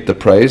he'll get the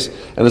praise.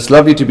 And it's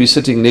lovely to be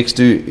sitting next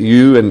to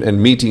you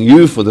and meeting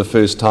you for the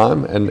first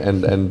time,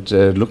 and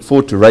look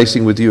forward to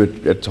racing with you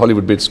at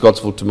Hollywood Bet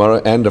Scottsville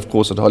tomorrow, and of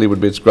course at Hollywood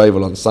Bet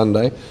Greyville on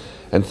Sunday.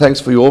 And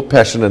thanks for your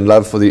passion and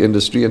love for the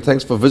industry, and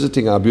thanks for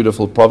visiting our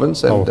beautiful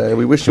province, and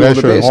we wish you all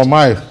the best. All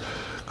my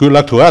good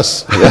luck to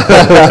us.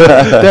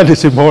 That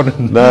is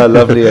important. No,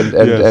 lovely,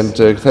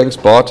 and thanks,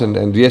 Bart,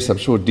 and yes, I'm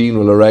sure Dean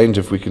will arrange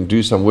if we can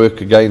do some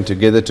work again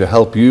together to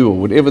help you, or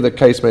whatever the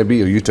case may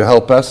be, or you to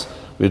help us.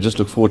 We just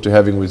look forward to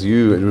having with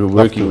you, and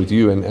working with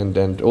you,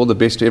 and all the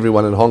best to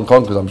everyone in Hong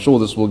Kong, because I'm sure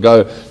this will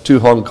go to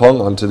Hong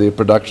Kong onto their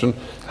production.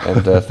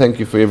 And thank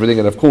you for everything,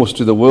 and of course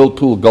to the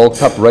Whirlpool Gold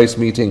Cup race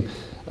meeting.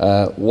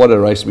 What a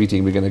race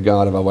meeting. We're going to go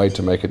out of our way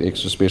to make it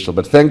extra special.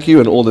 But thank you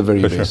and all the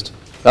very best.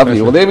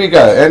 Lovely. Well, there we go,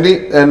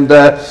 Andy. And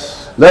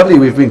lovely,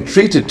 we've been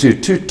treated to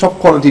 2 top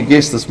quality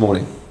guests this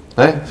morning.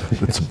 Eh?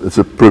 It's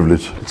a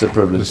privilege. It's a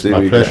privilege. It's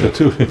my pleasure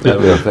too.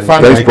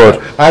 Thanks, Bart.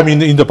 I'm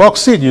in the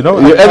box seat, You're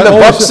in the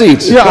box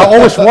seat. Yeah, I'm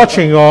always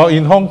watching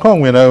in Hong Kong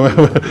when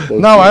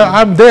now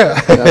I'm there.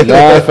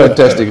 No,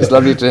 fantastic. It's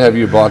lovely to have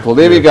you, Bart. Well,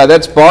 there we go.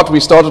 That's Bart. We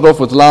started off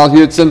with Lyle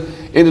Hewitson,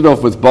 ended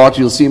off with Bart.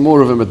 You'll see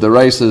more of him at the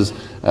races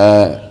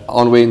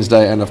on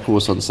Wednesday and of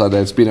course on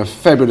Sunday. It's been a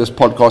fabulous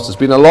podcast. It's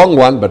been a long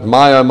one, but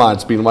my oh my,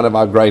 it's been one of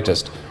our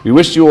greatest. We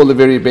wish you all the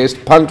very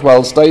best. Punt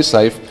well, stay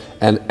safe,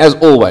 and as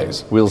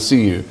always, we'll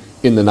see you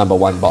in the number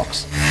 1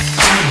 box.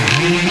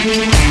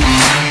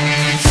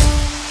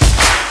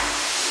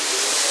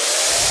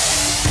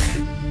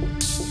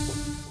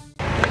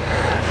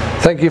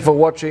 Thank you for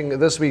watching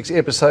this week's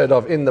episode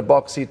of In the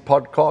Box Seat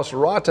podcast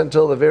right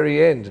until the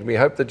very end. And we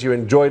hope that you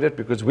enjoyed it,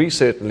 because we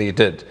certainly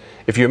did.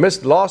 If you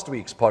missed last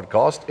week's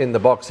podcast, In the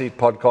Box Seat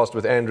podcast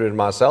with Andrew and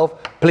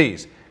myself,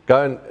 please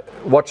go and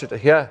watch it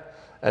here.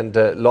 And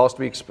last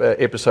week's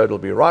episode will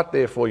be right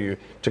there for you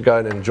to go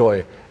and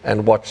enjoy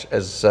and watch,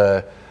 as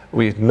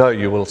we know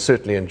you will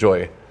certainly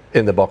enjoy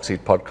In the Box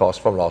Seat podcast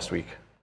from last week.